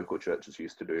of the local churches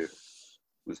used to do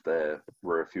was there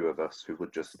were a few of us who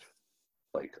would just,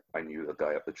 I knew the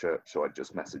guy at the church, so I'd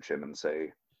just message him and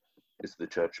say, is the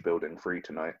church building free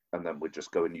tonight? And then we'd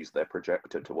just go and use their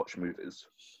projector to watch movies.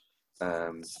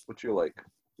 Which you're like,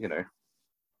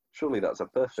 surely that's a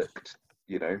perfect,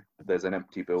 there's an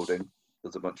empty building,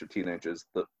 there's a bunch of teenagers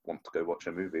that want to go watch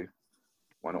a movie.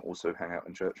 Why not also hang out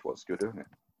in church whilst you're doing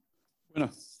it?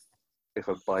 If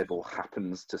a Bible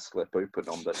happens to slip open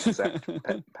on the exact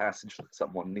passage that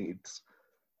someone needs,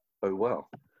 oh well.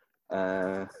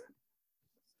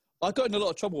 I got in a lot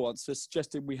of trouble once for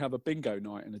suggesting we have a bingo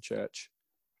night in a church.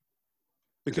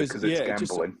 Because it's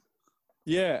gambling.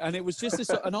 And it was just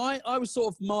this, and I was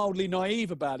sort of mildly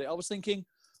naive about it. I was thinking,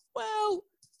 well,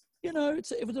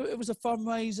 it was a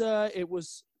fundraiser. It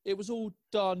was all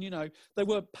done. They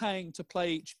weren't paying to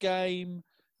play each game.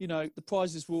 The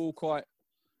prizes were all quite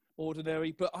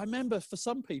ordinary. But I remember for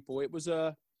some people, it was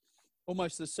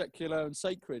almost a secular and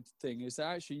sacred thing. Is that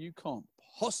actually you can't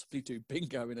possibly do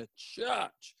bingo in a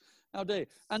church? How dare you?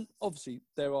 And obviously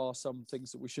there are some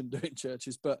things that we shouldn't do in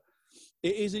churches, but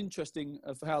it is interesting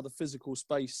of how the physical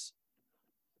space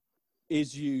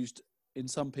is used in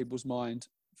some people's mind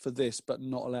for this, but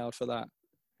not allowed for that,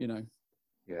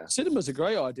 Yeah. Cinema's a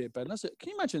great idea, Ben. That's it.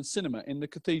 Can you imagine cinema in the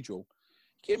cathedral?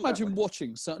 Can you imagine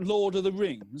watching Lord of the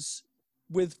Rings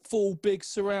with full big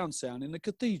surround sound in the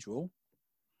cathedral?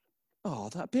 Oh,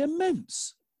 that'd be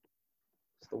immense.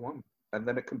 It's the one. And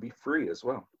then it can be free as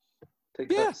well. Take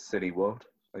that, Cineworld.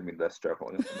 I mean, they're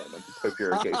struggling at the moment. Hope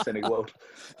you're okay, Cineworld.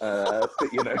 But,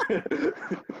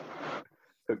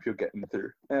 hope you're getting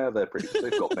through. They're pretty,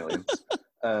 they've got millions.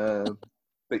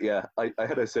 But yeah, I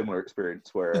had a similar experience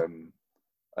where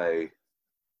I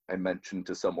mentioned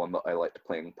to someone that I liked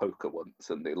playing poker once,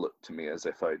 and they looked to me as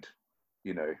if I'd,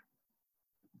 you know,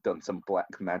 done some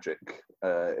black magic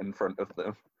in front of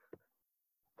them.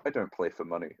 I don't play for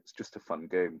money. It's just a fun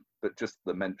game. But just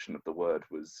the mention of the word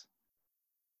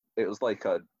it was like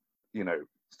I,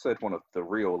 said one of the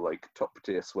real, like,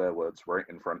 top-tier swear words right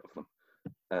in front of them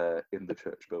in the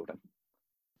church building.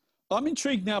 I'm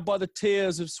intrigued now by the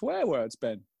tiers of swear words,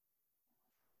 Ben.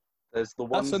 There's the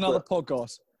ones That's another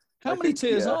podcast. How many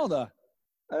tiers are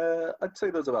there? I'd say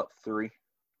there's about 3.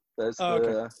 There's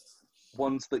okay.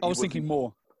 Ones that I was thinking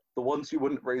more. The ones you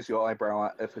wouldn't raise your eyebrow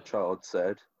at if a child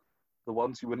said. The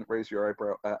ones you wouldn't raise your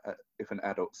eyebrow at if an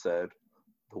adult said.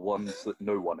 The ones that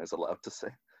no one is allowed to say.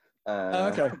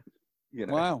 Okay.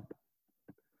 Wow.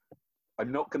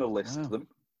 I'm not going to list them.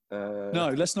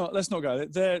 No, let's not go.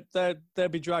 There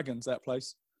be dragons, that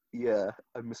place. Yeah,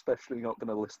 I'm especially not going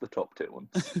to list the top tier ones.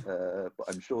 But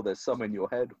I'm sure there's some in your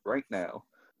head right now.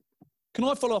 Can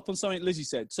I follow up on something Lizzy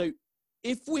said? So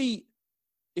if we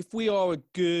are a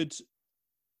good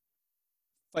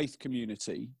faith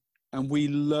community and we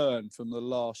learn from the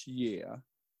last year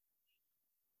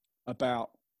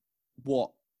about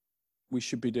what we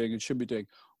should be doing and shouldn't be doing,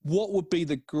 what would be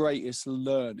the greatest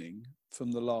learning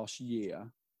from the last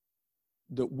year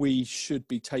that we should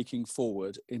be taking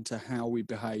forward into how we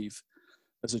behave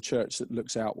as a church that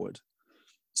looks outward?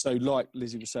 So like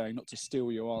Lizzy was saying, not to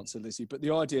steal your answer, Lizzy, but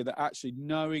the idea that actually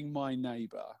knowing my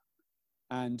neighbour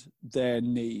and their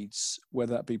needs,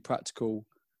 whether that be practical,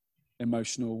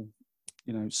 emotional,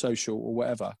 social or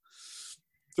whatever.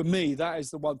 For me, that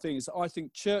is the one thing, is I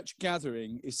think church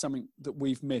gathering is something that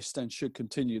we've missed and should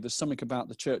continue. There's something about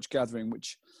the church gathering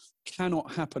which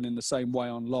cannot happen in the same way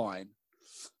online.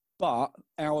 But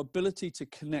our ability to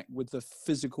connect with the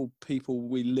physical people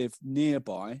we live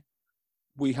nearby,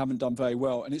 we haven't done very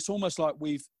well. And it's almost like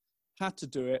we've had to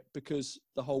do it because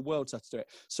the whole world's had to do it.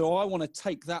 So I want to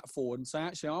take that forward and say,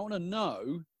 actually, I want to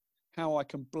know how I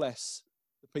can bless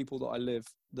the people that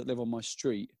live on my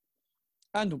street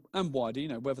and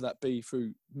wider, whether that be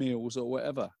through meals or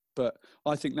whatever. But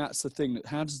I think that's the thing, that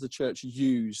how does the church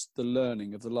use the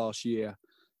learning of the last year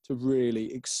to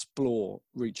really explore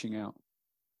reaching out?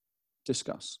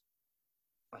 Discuss.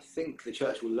 I think the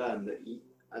church will learn that,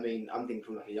 I'm thinking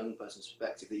from like a young person's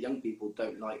perspective, that young people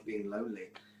don't like being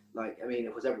lonely.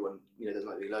 Of course everyone, doesn't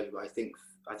like being lonely, but I think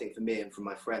for me and from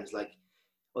my friends,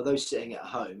 although sitting at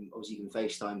home, obviously you can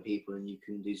FaceTime people and you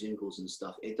can do Zoom calls and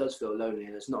stuff, it does feel lonely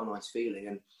and it's not a nice feeling.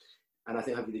 And I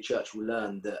think hopefully the church will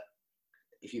learn that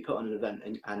if you put on an event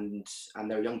and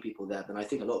there are young people there, then I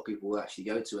think a lot of people will actually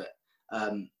go to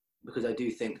it. Because I do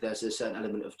think there's a certain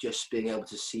element of just being able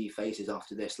to see faces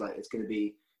after this. It's going to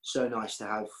be so nice to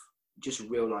have just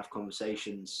real life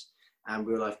conversations and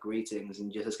real life greetings,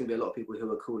 and just there's going to be a lot of people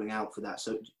who are calling out for that.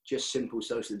 So just simple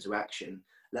social interaction,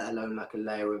 let alone like a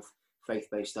layer of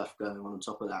faith-based stuff going on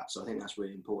top of that. So I think that's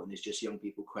really important. It's just young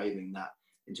people craving that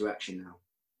interaction now.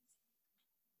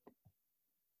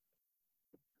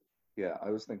 Yeah, I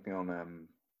was thinking on,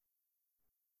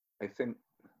 I think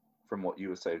from what you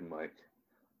were saying, Mike,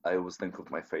 I always think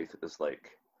of my faith as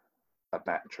like a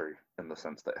battery in the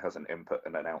sense that it has an input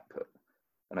and an output.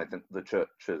 And I think the church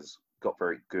has got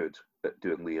very good at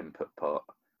doing the input part,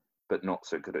 but not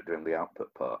so good at doing the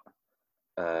output part.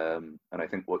 And I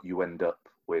think what you end up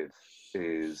with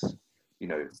is,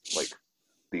 like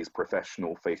these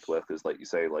professional faith workers, like you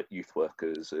say, like youth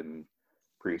workers and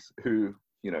priests who,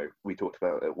 we talked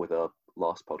about it with our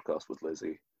last podcast with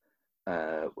Lizzy.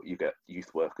 You get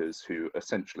youth workers who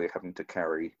essentially are having to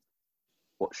carry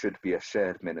what should be a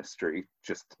shared ministry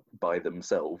just by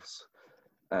themselves.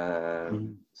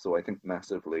 So I think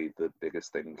massively the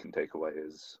biggest thing we can take away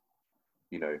is,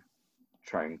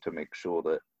 trying to make sure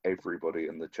that everybody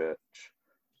in the church,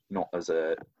 not as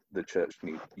the church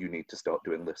you need to start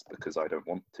doing this because I don't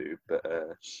want to, but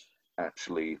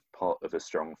actually part of a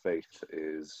strong faith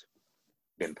is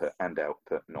input and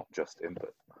output, not just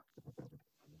input.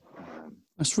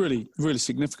 That's really, really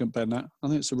significant, Ben. That I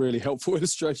think it's a really helpful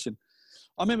illustration.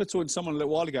 I remember talking to someone a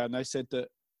little while ago, and they said that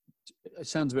it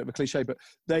sounds a bit of a cliche, but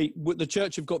the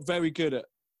church have got very good at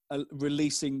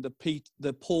releasing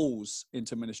the Pauls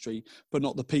into ministry, but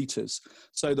not the Peters.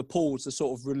 So the Pauls are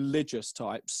sort of religious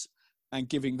types and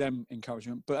giving them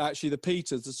encouragement, but actually the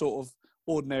Peters, the sort of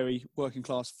ordinary working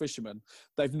class fishermen,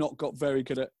 they've not got very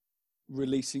good at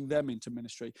releasing them into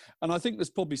ministry. And I think there's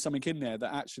probably something in there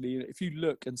that actually, if you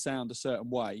look and sound a certain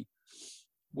way,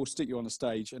 we'll stick you on a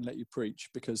stage and let you preach,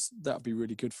 because that would be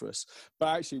really good for us.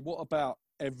 But actually, what about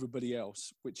everybody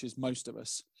else, which is most of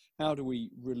us? how do we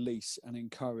release and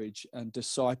encourage and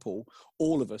disciple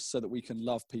all of us so that we can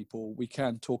love people, we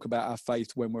can talk about our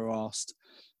faith when we're asked.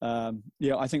 I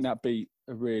think that'd be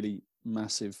a really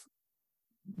massive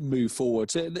move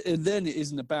forward. And then it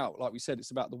isn't about, like we said,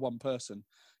 it's about the one person,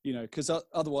 because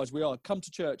otherwise we are come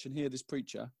to church and hear this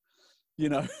preacher,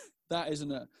 that's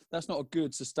not a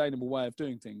good sustainable way of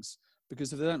doing things,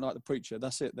 because if they don't like the preacher,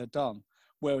 that's it, they're done.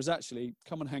 Whereas actually,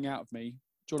 come and hang out with me.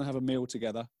 Do you want to have a meal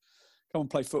together? Come and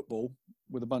play football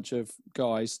with a bunch of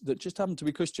guys that just happen to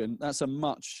be Christian. That's a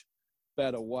much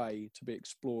better way to be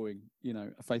exploring,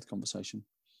 a faith conversation.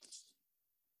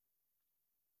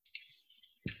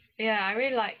 Yeah, I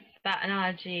really like that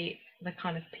analogy, the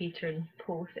kind of Peter and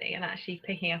Paul thing, and actually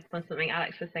picking up on something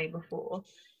Alex was saying before,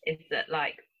 is that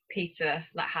like Peter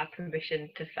had permission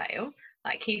to fail.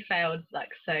 Like he failed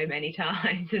so many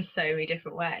times in so many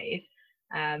different ways.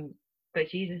 But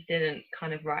Jesus didn't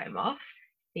kind of write him off.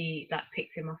 He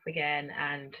picked him up again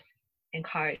and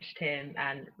encouraged him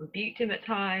and rebuked him at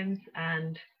times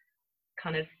and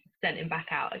kind of sent him back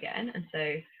out again. And so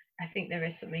I think there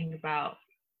is something about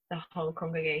the whole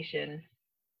congregation,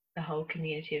 the whole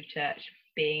community of church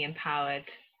being empowered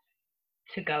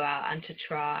to go out and to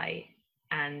try,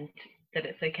 and that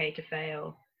it's okay to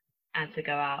fail and to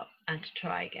go out and to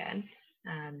try again.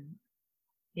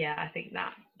 I think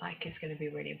that is going to be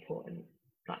really important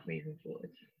moving forward.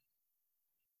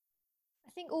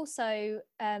 I think also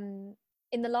in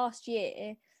the last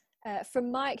year,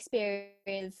 from my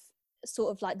experience,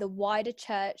 sort of the wider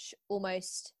church,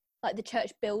 almost the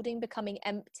church building becoming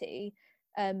empty,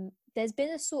 there's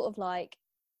been a sort of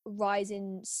rise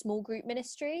in small group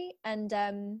ministry, and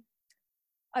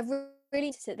I've really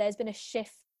noticed that there's been a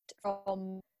shift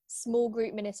from small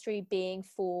group ministry being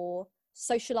for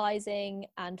socializing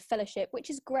and fellowship, which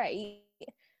is great,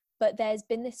 but there's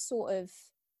been this sort of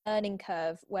learning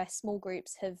curve where small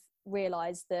groups have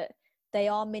realized that they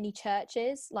are mini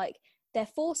churches. They're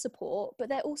for support, but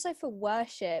they're also for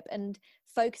worship and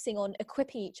focusing on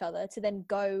equipping each other to then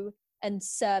go and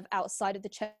serve outside of the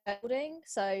church building.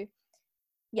 So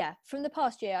yeah, from the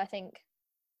past year, I think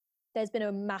there's been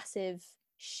a massive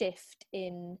shift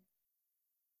in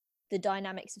the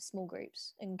dynamics of small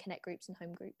groups and connect groups and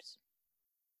home groups.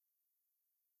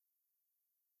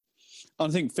 I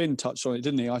think Finn touched on it,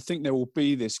 didn't he? I think there will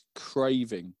be this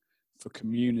craving for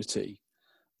community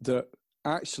that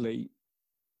actually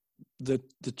the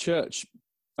church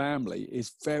family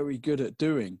is very good at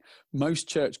doing. Most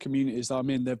church communities I'm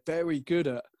in, they're very good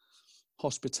at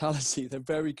hospitality. They're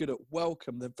very good at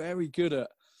welcome. They're very good at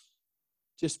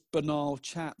just banal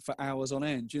chat for hours on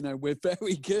end. We're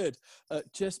very good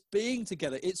at just being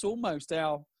together. It's almost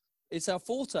our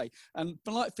forte. And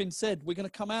like Finn said, we're going to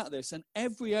come out of this, and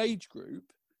every age group,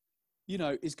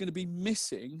 is going to be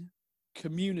missing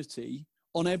community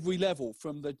on every level,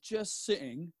 from the just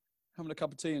sitting, having a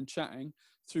cup of tea and chatting,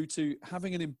 through to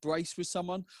having an embrace with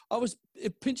someone. I was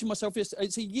pinching myself yesterday.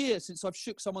 It's a year since I've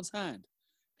shook someone's hand.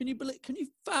 Can you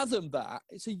fathom that?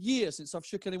 It's a year since I've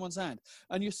shook anyone's hand.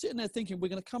 And you're sitting there thinking, we're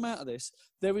going to come out of this.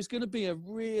 There is going to be a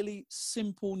really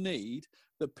simple need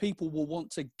that people will want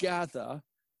to gather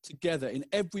together in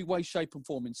every way, shape and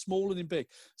form, in small and in big.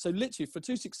 So literally for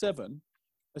 267,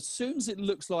 as soon as it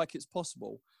looks like it's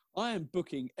possible, I am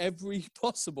booking every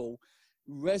possible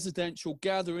residential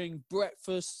gathering,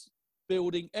 breakfast,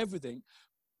 building, everything,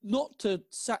 not to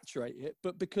saturate it,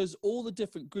 but because all the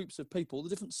different groups of people, all the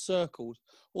different circles,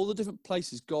 all the different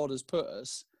places God has put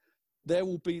us, there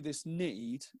will be this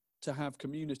need to have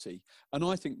community. And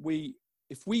I think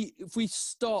if we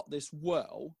start this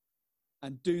well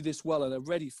and do this well and are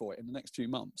ready for it in the next few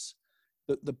months,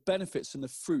 that the benefits and the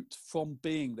fruit from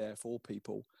being there for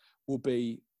people will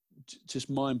be just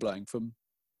mind-blowing, from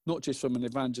not just from an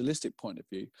evangelistic point of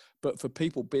view, but for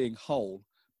people being whole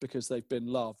because they've been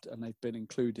loved and they've been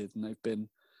included and they've been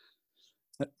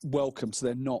welcome, so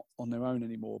they're not on their own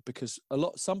anymore. Because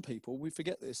some people, we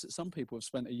forget this, that some people have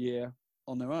spent a year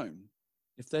on their own.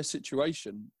 If their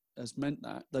situation has meant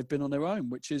that, they've been on their own,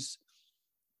 which is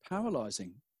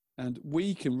paralyzing. And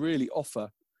we can really offer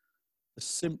the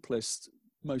simplest,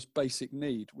 most basic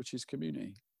need, which is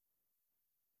community.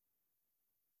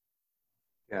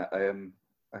 Yeah,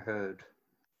 I heard,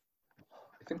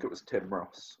 I think it was Tim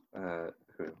Ross,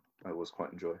 who I always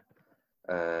quite enjoy,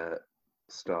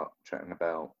 start chatting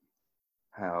about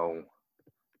how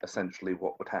essentially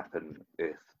what would happen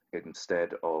if,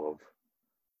 instead of,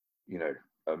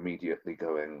 immediately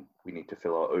going, we need to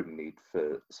fill our own need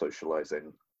for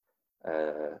socializing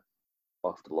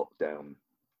after lockdown,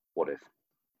 what if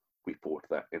we poured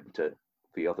that into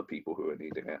the other people who are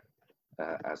needing it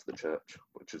as the church,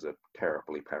 which is a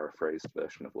terribly paraphrased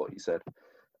version of what he said.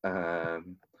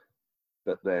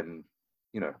 But then,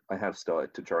 I have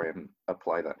started to try and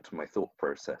apply that to my thought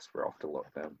process for after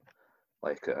lockdown.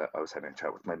 Like, I was having a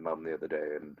chat with my mum the other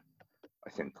day, and I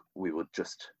think we were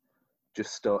just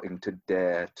starting to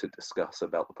dare to discuss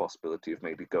about the possibility of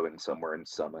maybe going somewhere in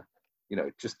summer.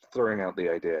 Just throwing out the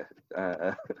idea.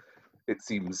 It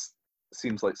seems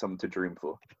like something to dream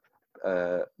for.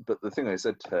 But the thing I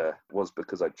said to her was,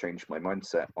 because I'd changed my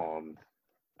mindset on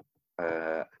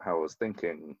how I was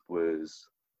thinking, was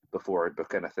before I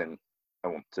book anything, I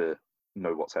want to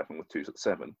know what's happening with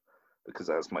 267, because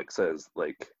as Mike says,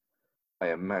 like,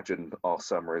 I imagine our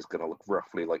summer is going to look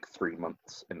roughly like 3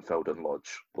 months in Felden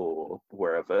Lodge or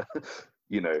wherever,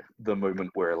 the moment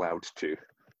we're allowed to.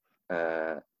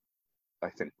 I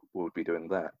think we'll be doing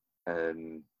that,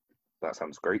 and that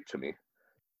sounds great to me.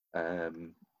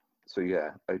 So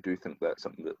yeah, I do think that's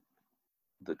something that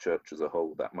the church as a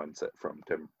whole, that mindset from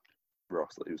Tim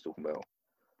Ross that he was talking about,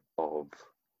 of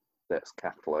let's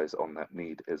capitalize on that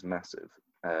need, is massive.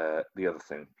 The other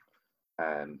thing,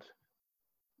 and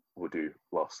we'll do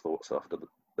last thoughts after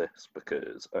this,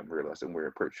 because I'm realizing we're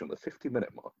approaching the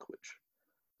 50-minute mark, which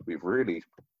we've really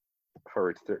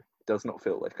hurried through. Does not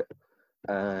feel like it.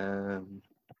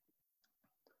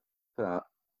 But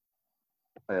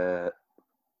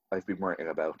I've been writing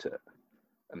about it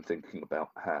and thinking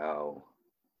about how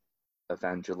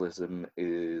evangelism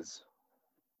is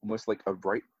almost like a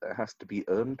right that has to be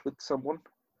earned with someone,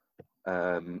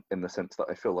 in the sense that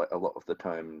I feel like a lot of the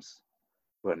times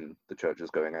when the church is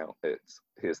going out, it's,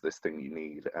 here's this thing you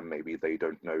need, and maybe they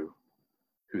don't know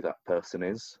who that person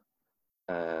is.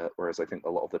 Whereas I think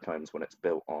a lot of the times when it's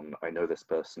built on, I know this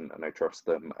person and I trust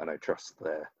them and I trust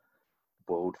their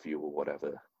worldview or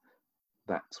whatever,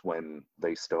 that's when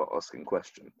they start asking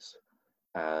questions.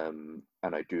 And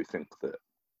I do think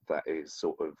that is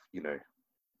sort of,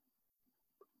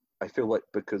 I feel like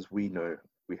because we know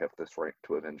we have this right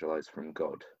to evangelize from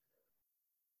God,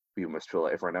 we almost feel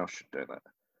like everyone else should do that.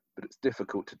 But it's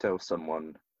difficult to tell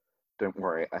someone, don't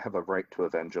worry, I have a right to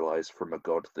evangelize from a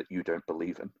God that you don't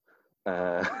believe in,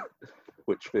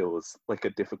 which feels like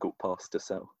a difficult pass to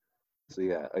sell. So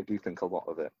yeah, I do think a lot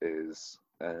of it is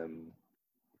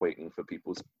waiting for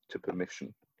people's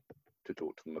permission to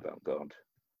talk to them about God,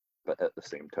 but at the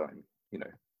same time,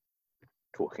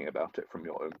 talking about it from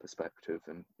your own perspective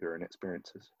and your own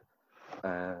experiences.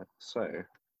 So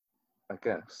I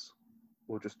guess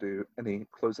we'll just do any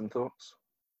closing thoughts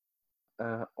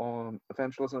on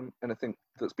evangelism. Anything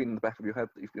that's been in the back of your head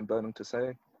that you've been burning to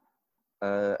say?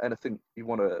 Anything you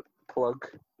want to plug?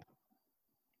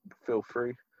 Feel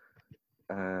free.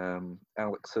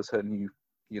 Alex has her new,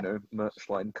 merch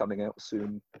line coming out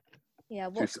soon. Yeah,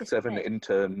 what's 267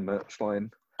 intern merch line.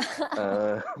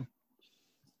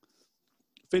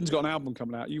 Finn's got an album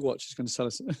coming out. You watch, he's going to sell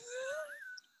us.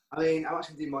 I mean, I'm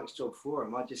actually doing Mike's job for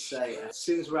him. I just say, as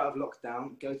soon as we're out of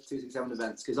lockdown, go to 267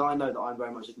 events, because I know that I'm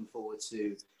very much looking forward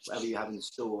to whatever you have in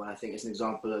store, and I think it's an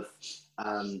example of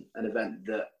an event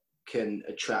that can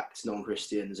attract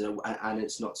non-Christians, and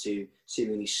it's not too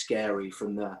seemingly scary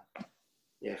from the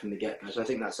get-go. So I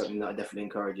think that's something that I definitely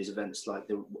encourages events like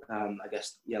the, like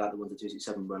the ones at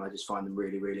 267 run. I just find them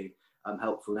really, really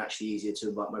helpful and actually easier to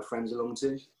invite my friends along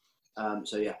to.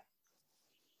 So yeah.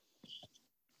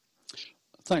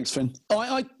 Thanks, Finn.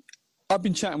 I've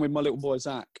been chatting with my little boy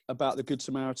Zach about the Good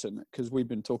Samaritan, because we've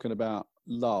been talking about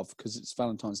love, because it's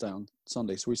Valentine's Day on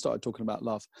Sunday. So we started talking about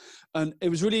love. And it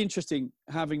was really interesting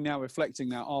reflecting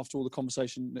now after all the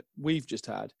conversation that we've just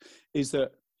had, is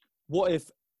that what if,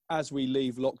 as we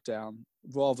leave lockdown,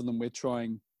 rather than we're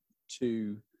trying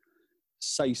to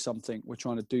say something, we're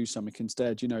trying to do something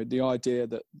instead? The idea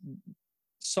that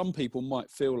some people might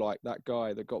feel like that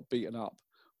guy that got beaten up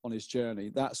on his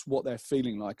journey, that's what they're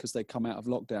feeling like as they come out of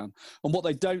lockdown. And what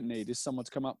they don't need is someone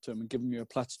to come up to them and give them a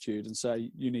platitude and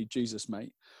say, you need Jesus,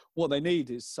 mate. What they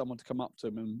need is someone to come up to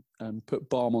them and put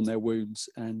balm on their wounds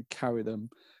and carry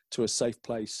them to a safe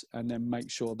place, and then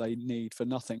make sure they need for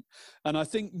nothing. And I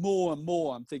think more and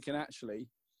more I'm thinking, actually,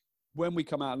 when we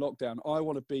come out of lockdown, I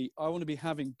want to be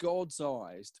having God's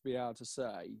eyes to be able to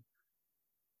say,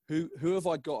 who have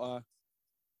I got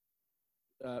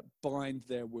to bind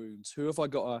their wounds? Who have I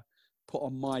got to put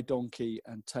on my donkey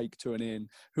and take to an inn?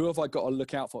 Who have I got to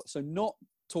look out for? So not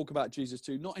talk about Jesus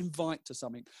to, not invite to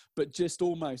something, but just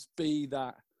almost be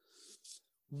that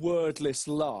wordless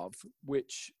love,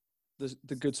 which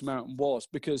the Good Samaritan was.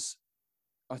 Because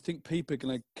I think people are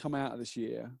going to come out of this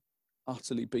year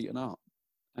utterly beaten up.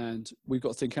 And we've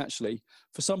got to think, actually,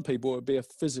 for some people, it would be a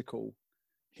physical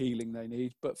healing they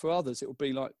need, but for others it will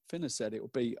be like Finn has said, it will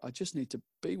be, I just need to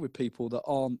be with people that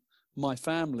aren't my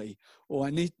family, or I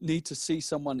need to see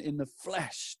someone in the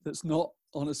flesh that's not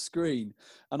on a screen.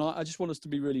 And I just want us to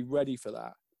be really ready for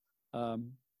that,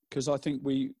 because I think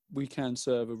we can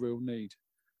serve a real need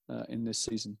in this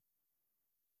season.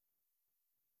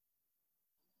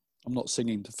 I'm not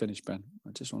singing to finish, Ben.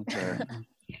 I just want to.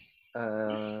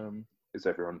 Is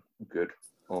everyone good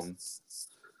on?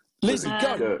 Lizzy,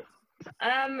 go.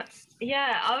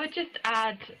 Yeah, I would just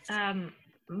add,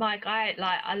 Mike,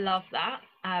 I love that,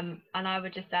 and I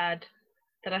would just add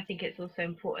that I think it's also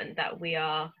important that we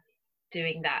are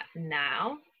doing that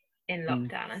now in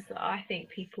lockdown as well. I think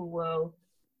people will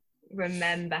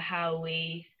remember how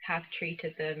we have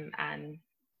treated them and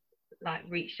like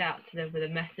reached out to them with a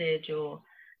message or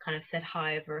kind of said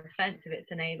hi over a fence if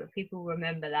it's a neighbour. People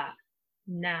remember that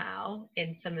now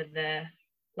in some of the,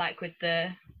 like with the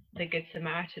Good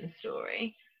Samaritan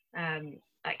story,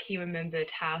 like he remembered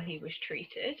how he was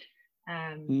treated,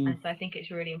 and so I think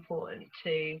it's really important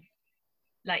to,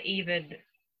 like, even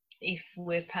if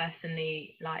we're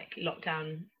personally like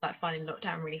finding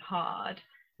lockdown really hard,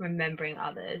 remembering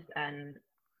others and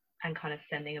kind of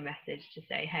sending a message to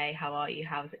say, hey, how are you,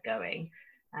 how's it going,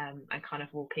 and kind of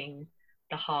walking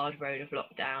the hard road of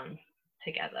lockdown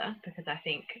together, because I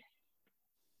think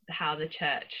how the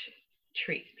church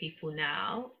treats people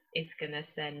now is going to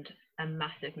send a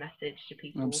massive message to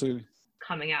people Absolutely.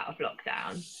 coming out of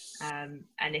lockdown,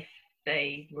 and if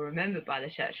they were remembered by the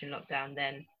church in lockdown,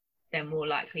 then they're more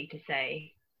likely to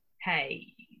say,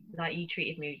 hey, like, you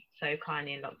treated me so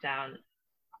kindly in lockdown,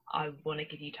 I want to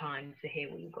give you time to hear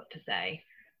what you've got to say,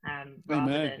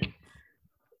 rather than,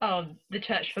 oh, the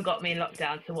church forgot me in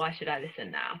lockdown, so why should I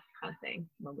listen now, kind of thing,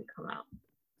 when we come out.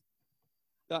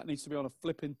 That needs to be on a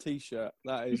flipping T-shirt.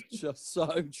 That is just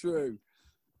so true.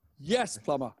 Yes,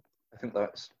 Plummer. I think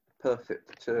that's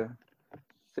perfect to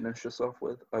finish us off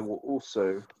with. I will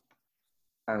also,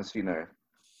 as you know,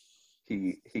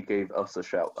 he gave us a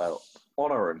shout out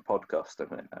on our own podcast,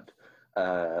 I might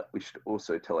add. We should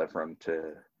also tell everyone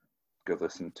to go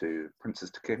listen to Princes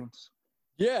to Kings.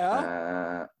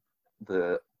 Yeah.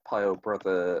 The Pyle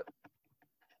Brother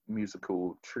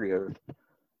musical trio.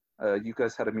 You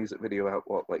guys had a music video out,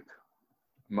 what, like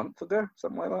a month ago?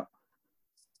 Something like that?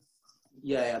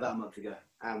 Yeah, about a month ago.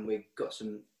 And we've got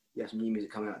some new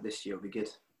music coming out this year. It'll be good.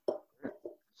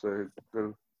 So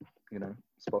go,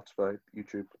 Spotify,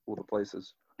 YouTube, all the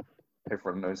places.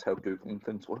 Everyone knows how Googling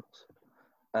things works.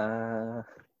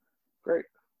 Great.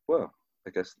 Well,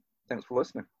 I guess thanks for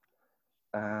listening.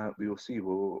 We will see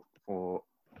you for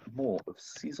more of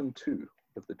season 2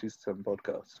 of the 2-7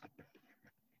 podcast.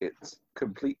 It's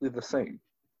completely the same.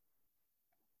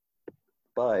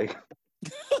 Bye.